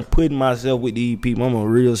 like, I'm putting myself with these people. I'm a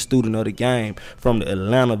real student of the game from the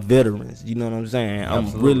Atlanta veterans, you know what I'm saying.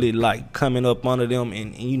 I'm really, like, coming up under them,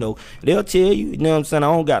 and you know, they'll tell you, you know what I'm saying,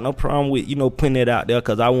 I don't got no problem with, you know, putting it out there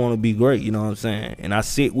because I want to be great, you know what I'm saying, and I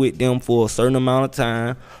sit with them for a certain amount of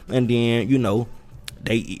time, and then, you know,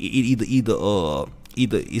 they either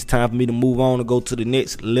it's time for me to move on to go to the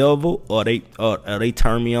next level, or they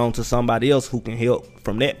turn me on to somebody else who can help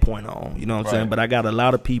from that point on. You know what I'm saying? But I got a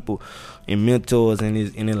lot of people and mentors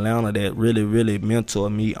in Atlanta that really, really mentor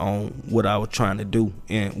me on what I was trying to do,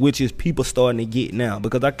 and which is people starting to get now,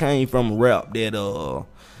 because I came from a rap that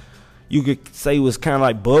you could say was kind of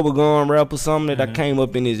like bubblegum rap or something, that I came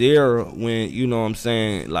up in this era when, you know what I'm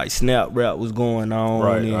saying, like snap rap was going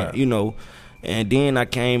on, you know. And then I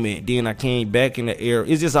came back in the era.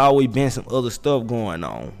 It's just always been some other stuff going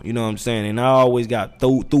on. You know what I'm saying? And I always got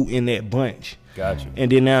through in that bunch. Gotcha.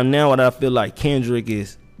 And then now what I feel like Kendrick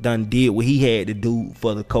is done did what he had to do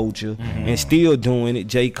for the culture, and still doing it.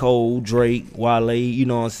 J. Cole, Drake, Wale, you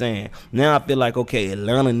know what I'm saying? Now I feel like, okay,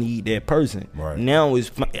 Atlanta need that person. Now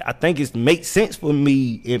I think it makes sense for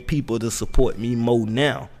me and people to support me more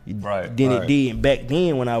now than it did back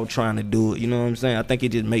then when I was trying to do it. You know what I'm saying? I think it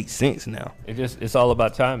just makes sense now. It's all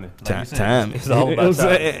about timing. Like timing. It's all about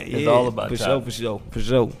timing. It's all about timing. For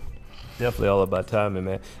sure. Definitely all about timing,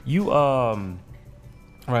 man. You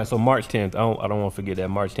all right, so March 10th, I don't want to forget that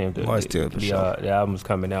March 10th. The album's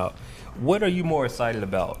coming out. What are you more excited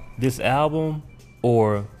about, this album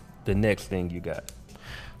or the next thing you got?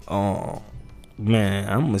 Man,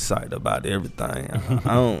 I'm excited about everything.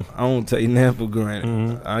 I don't take nothing for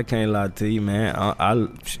granted. I can't lie to you, man.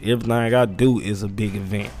 Everything I do is a big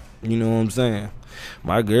event. You know what I'm saying?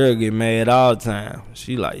 My girl get mad all the time.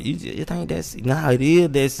 She like, you think that's nah? It is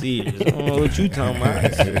that serious. I don't know what you talking about.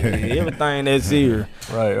 Everything that serious.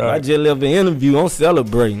 Right. I just left an interview. I'm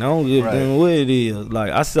celebrating. I don't give a damn what it is.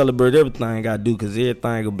 Like I celebrate everything I do because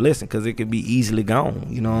everything a blessing. Because it could be easily gone.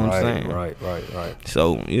 You know what I'm saying? Right.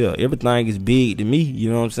 So yeah, everything is big to me.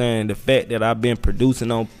 You know what I'm saying? The fact that I've been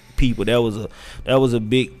producing on people, that was a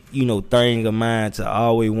big, you know, thing of mine to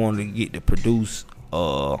always want to get to produce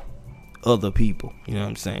other people. You know what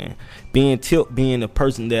I'm saying? Being the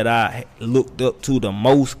person that I looked up to the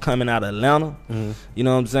most coming out of Atlanta, you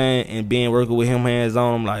know what I'm saying, and being working with him hands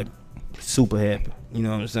on, I'm like super happy. You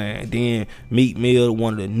know what I'm saying? Then Meek Mill,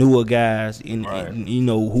 one of the newer guys, in you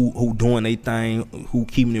know, who doing their thing, who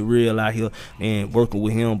keeping it real out here, and working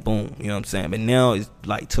with him, boom. You know what I'm saying? But now it's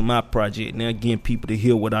like to my project, now getting people to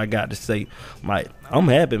hear what I got to say. Like, I'm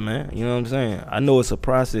happy, man. You know what I'm saying? I know it's a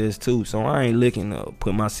process too, so I ain't looking to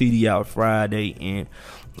put my CD out Friday and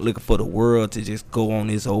looking for the world to just go on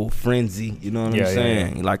this whole frenzy. You know what I'm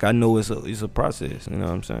saying? Yeah. Like, I know it's a process. You know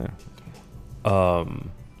what I'm saying?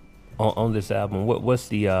 On this album, what's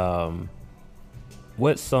the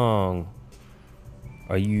what song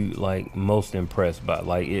are you like most impressed by?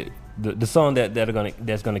 Like the song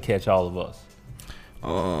that's gonna catch all of us.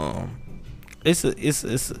 I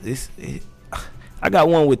got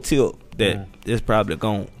one with Tip that's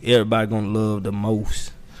probably everybody gonna love the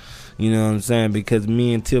most. You know what I'm saying? Because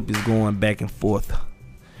me and Tip is going back and forth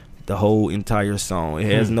the whole entire song.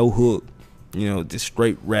 It has no hook. You know, just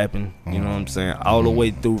straight rapping, you know what I'm saying? All the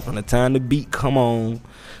way through, from the time the beat come on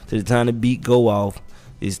to the time the beat go off,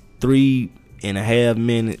 is 3.5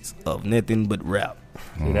 minutes of nothing but rap.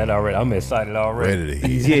 See that already? I'm excited already. Ready to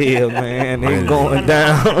hear. Yeah, man, they going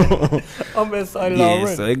down. I'm excited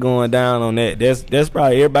already. So they going down on that. That's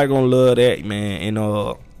probably everybody gonna love that, man. And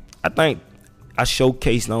I think I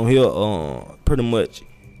showcased on here pretty much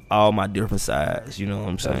all my different sides. You know what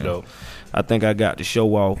I'm saying? That's dope. I think I got to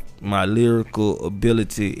show off my lyrical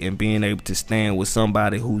ability and being able to stand with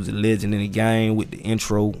somebody who's a legend in the game with the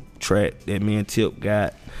intro track that me and Tip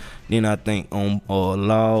got. Then I think on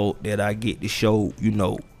Loud that I get to show, you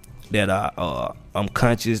know, that I'm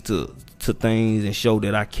conscious to things and show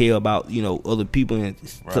that I care about, you know, other people and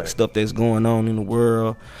stuff that's going on in the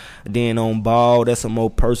world. Then on Ball, that's a more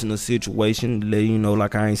personal situation, you know,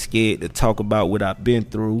 like I ain't scared to talk about what I've been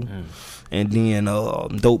through. And then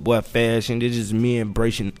Dope Boy Fashion, this is me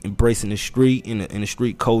embracing the street and the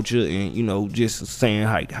street culture, and you know, just saying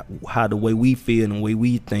how the way we feel and the way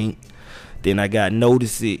we think. Then I got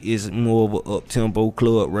Notice It is more of a up tempo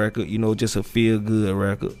club record, you know, just a feel good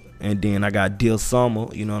record. And then I got Dear Summer,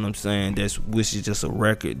 you know what I'm saying? Which is just a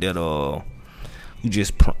record that you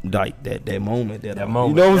just like that moment. That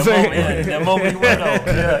moment. You know what I'm saying? That moment you went on.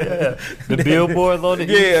 Yeah. The billboards on it.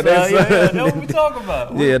 Yeah, that's what we talking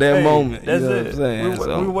about. That moment. That's you know it. What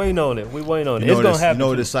I'm saying? We waiting on it. It's gonna happen. You know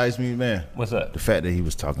what excites me, man? What's that? The fact that he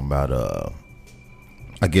was talking about,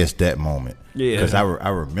 I guess that moment. Yeah. Because I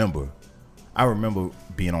remember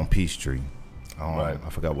being on Peachtree. I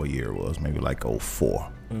forgot what year it was. Maybe like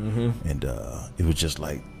 04. And it was just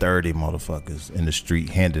like 30 motherfuckers in the street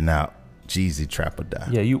handing out Jeezy Trap or Die.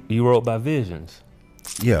 Yeah, you wrote by Visions.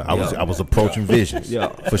 Yeah, I was approaching Visions.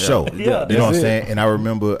 For sure. Yeah, you know what I'm saying? And I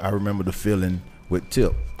remember the feeling with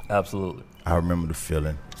Tip. Absolutely. I remember the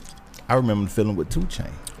feeling with 2 Chainz.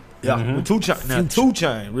 Yeah, with 2 Chainz. Now 2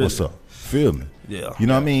 Chainz, really. What's up? Feel me? Yeah. You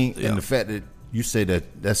know what I mean? Yeah. And the fact that you say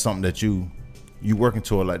that's something that you working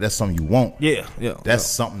toward, like that's something you want. Yeah. That's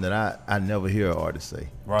something that I never hear an artist say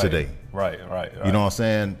today. Right. You know what I'm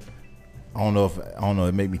saying? I don't know.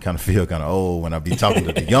 It make me kind of feel kind of old when I be talking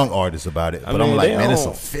to the young artists about it. But I'm like, man, it's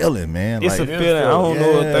a feeling, man. It's like, a feeling. I don't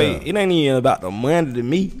know if it ain't even about the money to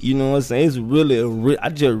me. You know what I'm saying? It's really I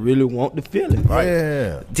just really want the feeling. Right.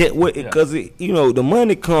 Yeah. Because you know, the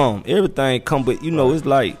money come, everything come, but you know, it's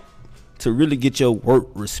like to really get your work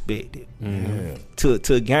respected.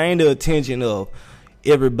 To gain the attention of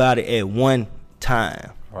everybody at one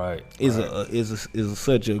time. Right. Is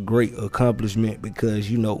such a great accomplishment because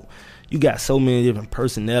you know. You got so many different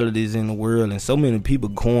personalities in the world and so many people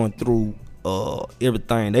going through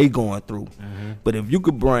everything they going through. But if you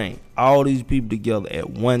could bring all these people together at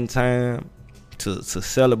one time to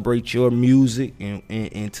celebrate your music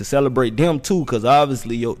and to celebrate them too, because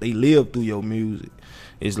obviously they live through your music.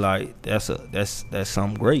 It's like that's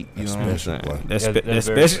something great. You know what I'm saying? That's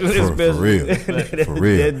special. For real. For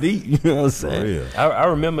real. That deep. You know what I'm saying? For real. I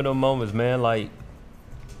remember those moments, man. Like.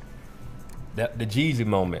 The Jeezy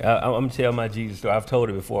moment. I'm gonna tell my Jeezy story. I've told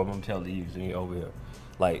it before. I'm gonna tell the Jeezy over here.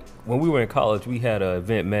 like when we were in college, we had an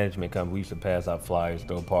event management company. We used to pass out flyers,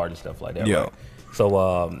 throw parties, stuff like that. Yeah. Right?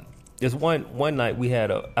 So there's one night we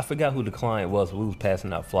had I forgot who the client was. We was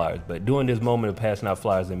passing out flyers, but during this moment of passing out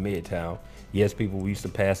flyers in Midtown, yes, people, we used to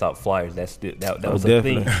pass out flyers. That was a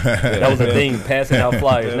thing. That was a thing, passing out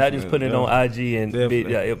flyers, not just putting it on IG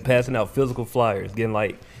and passing out physical flyers, getting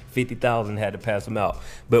like 50,000 had to pass them out.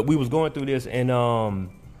 But we was going through this, and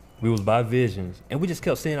we was by Visions, and we just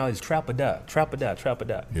kept saying all this trap or die.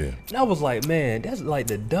 Yeah. And I was like, man, that's like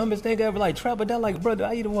the dumbest thing ever. Like trap or die, like brother,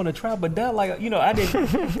 I either want to trap or die. Like I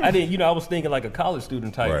didn't. I was thinking like a college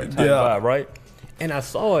student type vibe, right? And I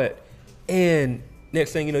saw it, and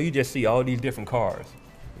next thing you know, you just see all these different cars.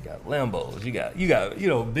 You got Lambos, you got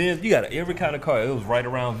Benz, you got every kind of car. It was right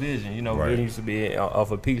around Vision. Vision used to be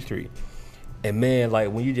off of Peachtree. And man,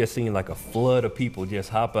 like when you just seen like a flood of people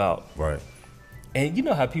just hop out. Right. And you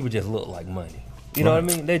know how people just look like money. You know what I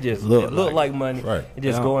mean? They just look like money. Right. And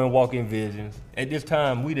just go and walk in Visions. At this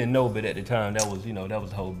time, we didn't know, but at the time, that was the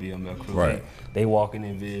whole BML crew. Right. They walking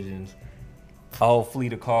in Visions, all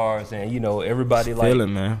fleet of cars, and everybody like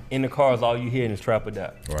in the cars, all you hearing is trap or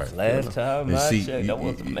die. Right. Last time I checked, that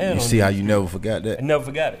was the man. You see how you never forgot that? I never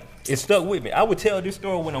forgot it. It stuck with me. I would tell this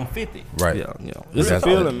story when I'm 50. Right. Yeah. It's a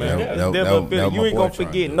feeling, man. You ain't gonna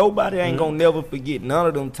forget. Nobody ain't gonna never forget none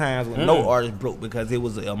of them times when no artist broke because it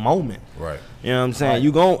was a moment. Right. You know what I'm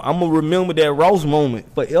saying? Right. I'm gonna remember that Ross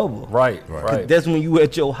moment forever. Right. That's when you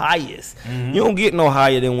at your highest. You don't get no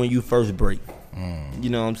higher than when you first break. You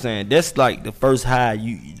know what I'm saying? That's like the first high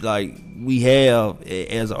we have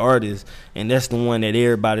as artists, and that's the one that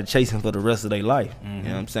everybody chasing for the rest of their life. You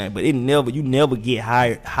know what I'm saying? But you never get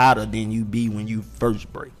hotter than you be when you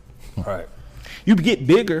first break. Right. You get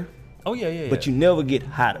bigger. Oh yeah. But you never get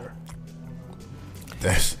hotter.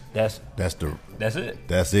 That's it.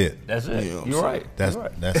 That's it. You know, you're right. That's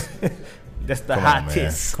the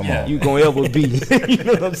hottest you gonna ever be. You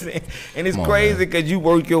know what I'm saying? And it's crazy because you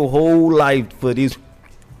work your whole life for this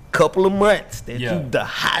couple of months that you the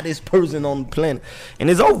hottest person on the planet, and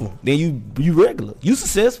it's over. Then you regular, you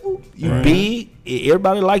successful, you big,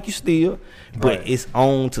 everybody like you still, but it's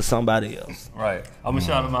on to somebody else. Right. I'm gonna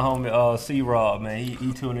shout out my homie C-Rod, man.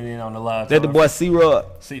 He tuning in on the live. That the boy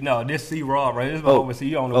C-Rod. This C-Rod, right? This is my homie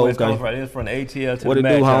C. On the West Coast, right? This from the ATL to the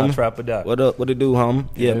Mac Trap or Die. What it do, homie?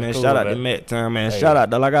 Yeah, man. Shout out to Mac Time, man. Shout out,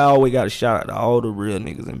 like I always got to shout out to all the real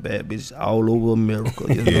niggas and bad bitches all over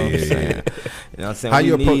America. You know what I'm saying? You know what I'm saying?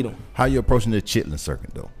 How you approaching the Chitlin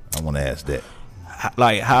circuit though? I want to ask that.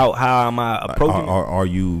 Like how am I approaching? Are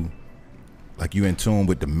you? Like you in tune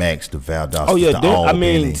with the Max, the Valdosta, oh yeah, the I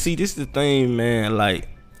mean, see, this is the thing, man. Like,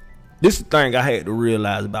 this is the thing I had to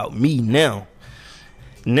realize about me now.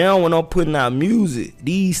 Now when I'm putting out music,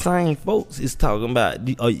 these same folks is talking about.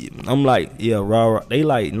 I'm like, yeah, rah. They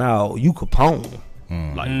like, nah, you Capone.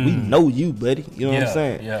 Like we know you, buddy. You know what I'm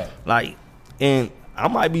saying? Yeah. Like, and I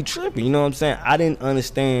might be tripping. You know what I'm saying? I didn't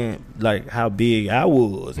understand like how big I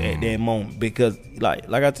was at that moment because, like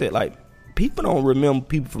I said, like. People don't remember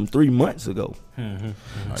people from 3 months ago.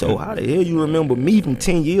 So how the hell you remember me from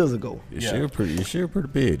 10 years ago? You're pretty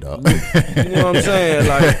big, dog. You know what I'm saying?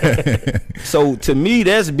 Like, so to me,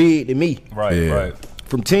 that's big to me. Right.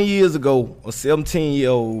 From 10 years ago, a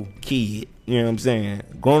 17-year-old kid, you know what I'm saying,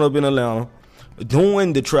 growing up in Atlanta,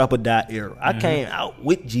 doing the Trap or Die era. I came out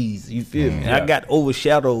with Jeezy, you feel me? I got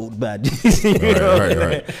overshadowed by Jeezy,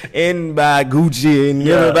 right. And by Gucci and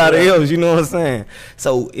everybody else, you know what I'm saying?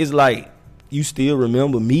 So it's like, you still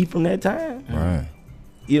remember me from that time? Right.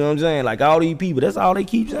 You know what I'm saying? Like all these people, that's all they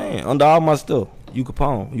keep saying. Under all my stuff. You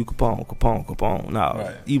Capone.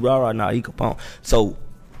 Nah, he rah, nah, he Capone. So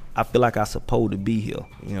I feel like I supposed to be here.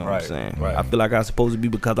 You know what I'm saying? Right. I feel like I supposed to be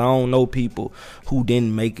because I don't know people who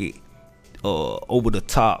didn't make it over the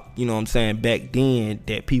top, you know what I'm saying, back then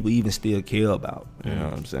that people even still care about. You know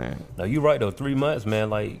what I'm saying? No, you're right though. 3 months, man,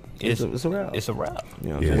 like it's a wrap. It's a wrap. You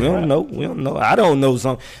know what I'm saying? We don't know. I don't know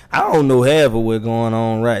something. I don't know half of what's going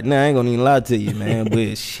on right now. I ain't gonna even lie to you, man. But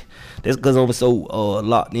that's because I'm so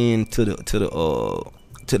locked in to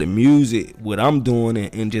the music, what I'm doing,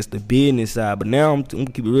 and just the business side. But now I'm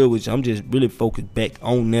keep it real with you. I'm just really focused back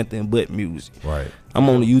on nothing but music. Right. I'm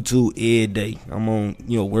on the YouTube every day. I'm on,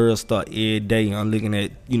 World Star every day. I'm looking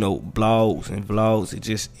at, blogs and vlogs. It's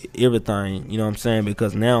just everything, you know what I'm saying?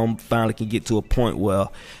 Because now I'm finally can get to a point where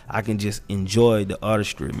I can just enjoy the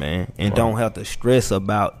artistry, man, and don't have to stress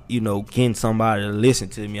about, getting somebody to listen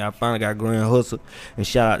to me. I finally got Grand Hustle, and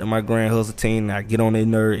shout out to my Grand Hustle team. I get on their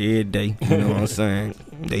nerve every day, you know what I'm saying?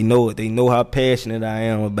 They know it. They know how passionate I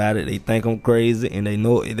am about it. They think I'm crazy, and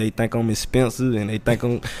they think I'm expensive, and they think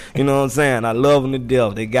I'm, you know what I'm saying? I love them to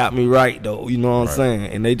death. They got me right though. You know what I'm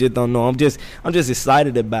saying? And they just don't know. I'm just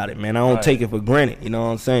excited about it, man. I don't take it for granted. You know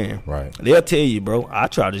what I'm saying? Right. They'll tell you, bro. I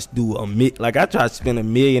try to do I try to spend $1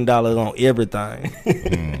 million on everything.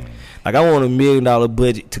 Like I want $1 million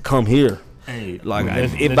budget to come here. Hey, like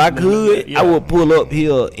if I could, I would pull up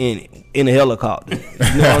here in a helicopter. You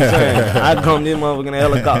know what I'm saying? I'd come this motherfucker in a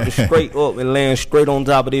helicopter straight up and land straight on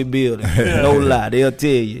top of their building. No lie, they'll tell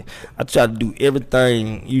you. I try to do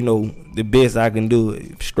everything, the best I can do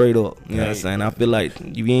it straight up. You know what I'm saying? I feel like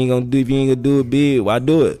if you ain't gonna do it big, why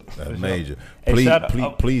do it? That's major. Hey,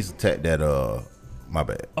 Please attack that. My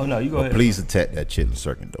bad. Oh no, you go ahead. Please attack that Chitlin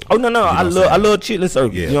Circuit though. Oh no, I love Chitlin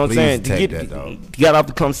Circuit. Yeah, you know what I'm saying? To get off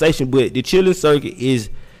the conversation, but the Chitlin Circuit is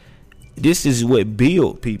what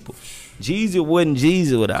built people. Jesus wasn't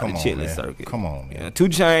Jesus without the Chitlin Circuit. Come on, man. Yeah, 2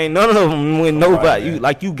 Chainz, none of them with nobody.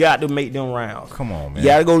 Right, you got to make them rounds. Come on, man. You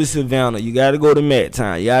got to go to Savannah. You got to go to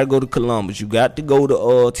Madtown. You got to go to Columbus. You got to go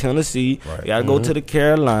to Tennessee. Right. You got to go to the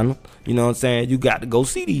Carolina. You know what I'm saying? You got to go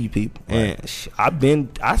see these people. Right. And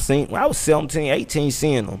I was 17, 18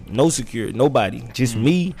 seeing them. No security, nobody. Just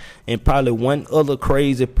me and probably one other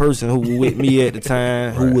crazy person who was with me at the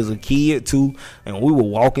time who was a kid too. And we were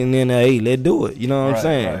walking in there, hey, let's do it. You know what I'm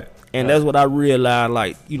saying? Right. And that's what I realized,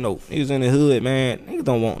 niggas in the hood, man, niggas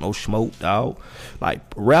don't want no smoke, dog. Like,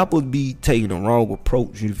 rappers be taking the wrong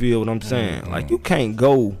approach, you feel what I'm saying? Like, you can't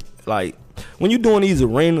go, when you doing these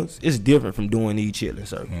arenas, it's different from doing these chitlin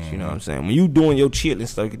circuits, you know what I'm saying? When you doing your chitlin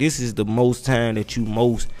circuit, this is the most time that you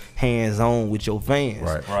most hands-on with your fans.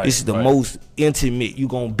 Right. This is the most intimate you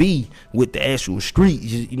gonna be with the actual streets,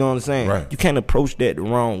 you know what I'm saying? Right. You can't approach that the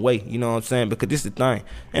wrong way, you know what I'm saying? Because this is the thing,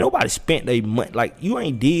 ain't nobody spent their money, you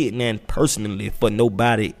ain't did nothing personally for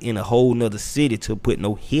nobody in a whole nother city to put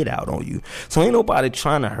no hit out on you. So ain't nobody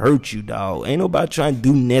trying to hurt you, dog. Ain't nobody trying to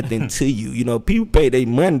do nothing to you. People pay their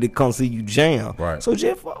money to come see you jam. Right. So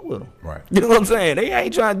just fuck with them. Right. You know what I'm saying? They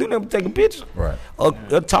ain't trying to do nothing but take a picture. Right. Or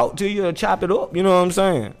talk to you or chop it up. You know what I'm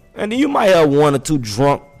saying? And then you might have 1 or 2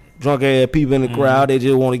 drunk ass people in the crowd that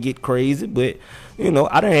just want to get crazy. But,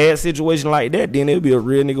 I done had a situation like that. Then there'll be a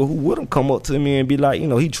real nigga who wouldn't come up to me and be like,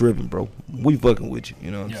 he tripping, bro. We fucking with you.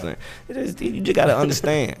 You know what I'm saying? You just got to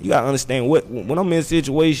understand. You got to understand when I'm in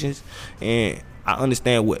situations and I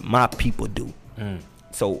understand what my people do.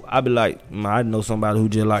 So I be like, I know somebody who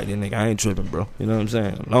just like that nigga. I ain't tripping, bro. You know what I'm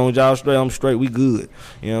saying? As long as y'all straight, I'm straight. We good.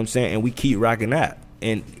 You know what I'm saying? And we keep rocking out.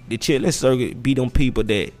 And the Chitlin Circuit be them people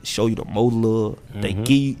that show you the most love. They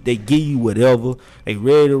give you whatever. They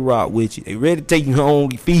ready to rock with you. They ready to take you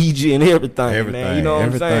home, feed you, and everything, man. You know what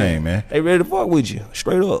I'm saying? Man. They ready to fuck with you,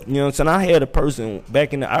 straight up. You know what I'm saying? I had a person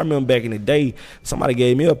I remember back in the day, somebody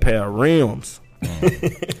gave me a pair of rims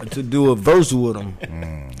to do a verse with them,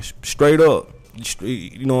 straight up.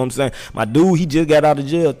 You know what I'm saying? My dude, he just got out of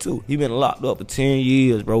jail too. He been locked up for 10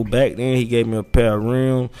 years, bro. Back then, he gave me a pair of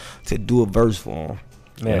rims to do a verse for him.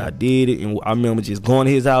 Man. And I did it, and I remember just going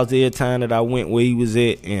to his house every time that I went where he was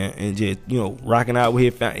at, and just rocking out with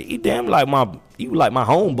his family. He damn like my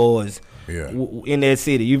homeboys in that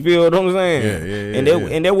city. You feel what I'm saying?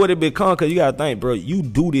 And that would have become, because you gotta think, bro. You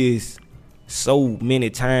do this so many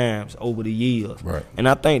times over the years, right? And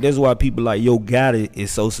I think that's why people like Yo Gotti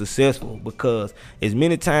is so successful, because as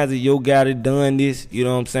many times as Yo Gotti done this, you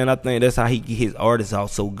know what I'm saying, I think that's how he get his artists out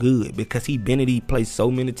so good, because he been in these places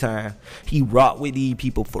so many times. He rock with these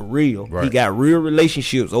people for real, right. He got real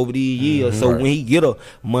relationships over these years, so when he get a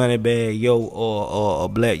Moneybagg Yo or a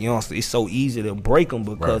Black Youngster, it's so easy to break them,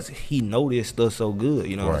 because he know this stuff so good,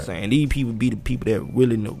 you know what I'm saying. And these people be the people that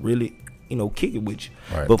really kick it with you.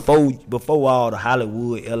 Right. Before all the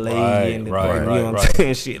Hollywood, LA, and the, you know what I'm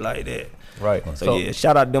saying, shit like that. Right. So yeah,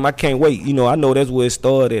 shout out to them. I can't wait. I know that's where it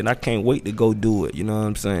started, and I can't wait to go do it. You know what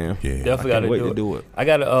I'm saying? Yeah. Definitely got to do it. I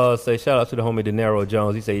gotta say shout out to the homie De Niro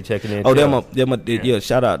Jones. He said he checking in. Oh,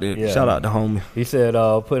 shout out to homie. He said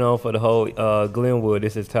put on for the whole Glenwood.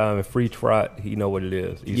 This is time, and free trot. He know what it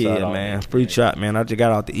is. Man. Free trot, man. I just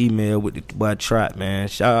got out the email with the boy Trot, man.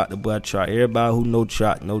 Shout out to boy Trot. Everybody who know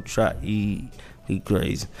Trot, he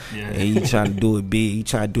crazy. Yeah. And he trying to do it big. He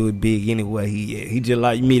trying to do it big anyway. He just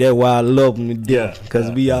like me. That's why I love him to death.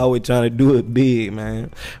 Because we always trying to do it big,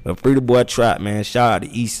 man. But free the boy Trot, man. Shout out to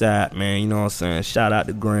Eastside, man. You know what I'm saying? Shout out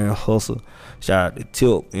to Grand Hustle. Shout out to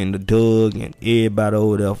Tip and the Doug and everybody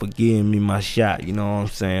over there for giving me my shot. You know what I'm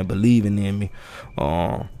saying? Believing in me.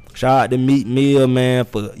 Shout out to Meat Mill, man,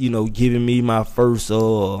 for, giving me my first,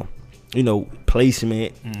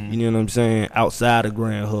 placement, you know what I'm saying, outside of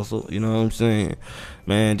Grand Hustle, you know what I'm saying,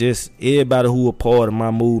 man. Just everybody who a part of my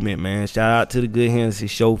movement, man. Shout out to the Good Hennessy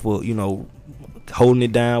Show for, holding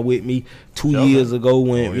it down with me 2 years ago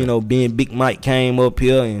when, you know, being Big Mike came up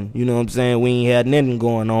here and, you know what I'm saying, we ain't had nothing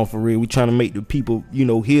going on for real. We trying to make the people, you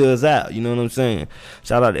know, hear us out, you know what I'm saying?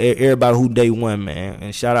 Shout out to everybody who day one, man.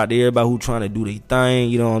 And shout out to everybody who trying to do their thing,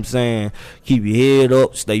 you know what I'm saying? Keep your head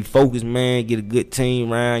up, stay focused, man. Get a good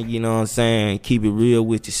team around, you know what I'm saying? Keep it real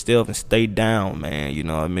with yourself and stay down, man, you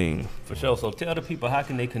know what I mean? For sure. So tell the people, how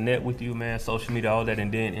can they connect with you, man, social media, all that,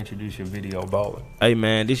 and then introduce your video ballin'. Hey,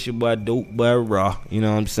 man, this your boy Dope Boy Raw, you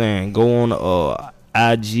know what I'm saying? Go on the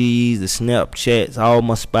IGs, the Snapchats, all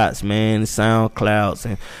my spots, man, the SoundClouds,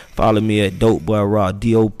 and follow me at Dope Boy Raw,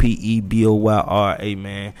 DOPEBOYRA,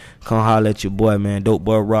 man. Come holler at your boy, man, Dope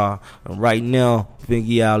Boy Raw. And right now, finna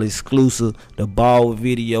get y'all exclusive, the ball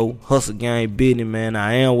video, Hustle Gang Business, man.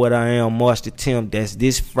 I Am What I Am, March the 10th. That's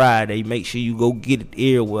this Friday. Make sure you go get it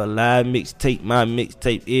everywhere. Live mixtape, my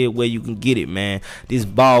mixtape, everywhere you can get it, man. This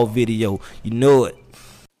ball video, you know it.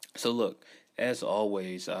 So look, as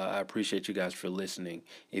always, I appreciate you guys for listening.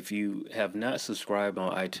 If you have not subscribed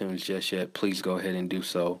on iTunes just yet, please go ahead and do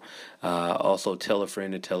so. Also, tell a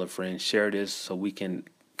friend to tell a friend. Share this so we can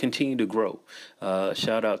continue to grow.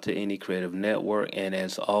 Shout out to Any Creative Network. And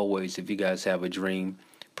as always, if you guys have a dream,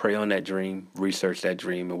 pray on that dream, research that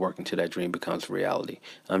dream, and work until that dream becomes reality.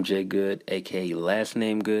 I'm Jay Good, a.k.a. Last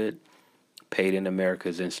Name Good. Paid in America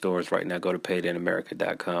is in stores right now. Go to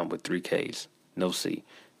paidinamerica.com with 3 Ks, no C.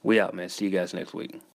 We out, man. See you guys next week.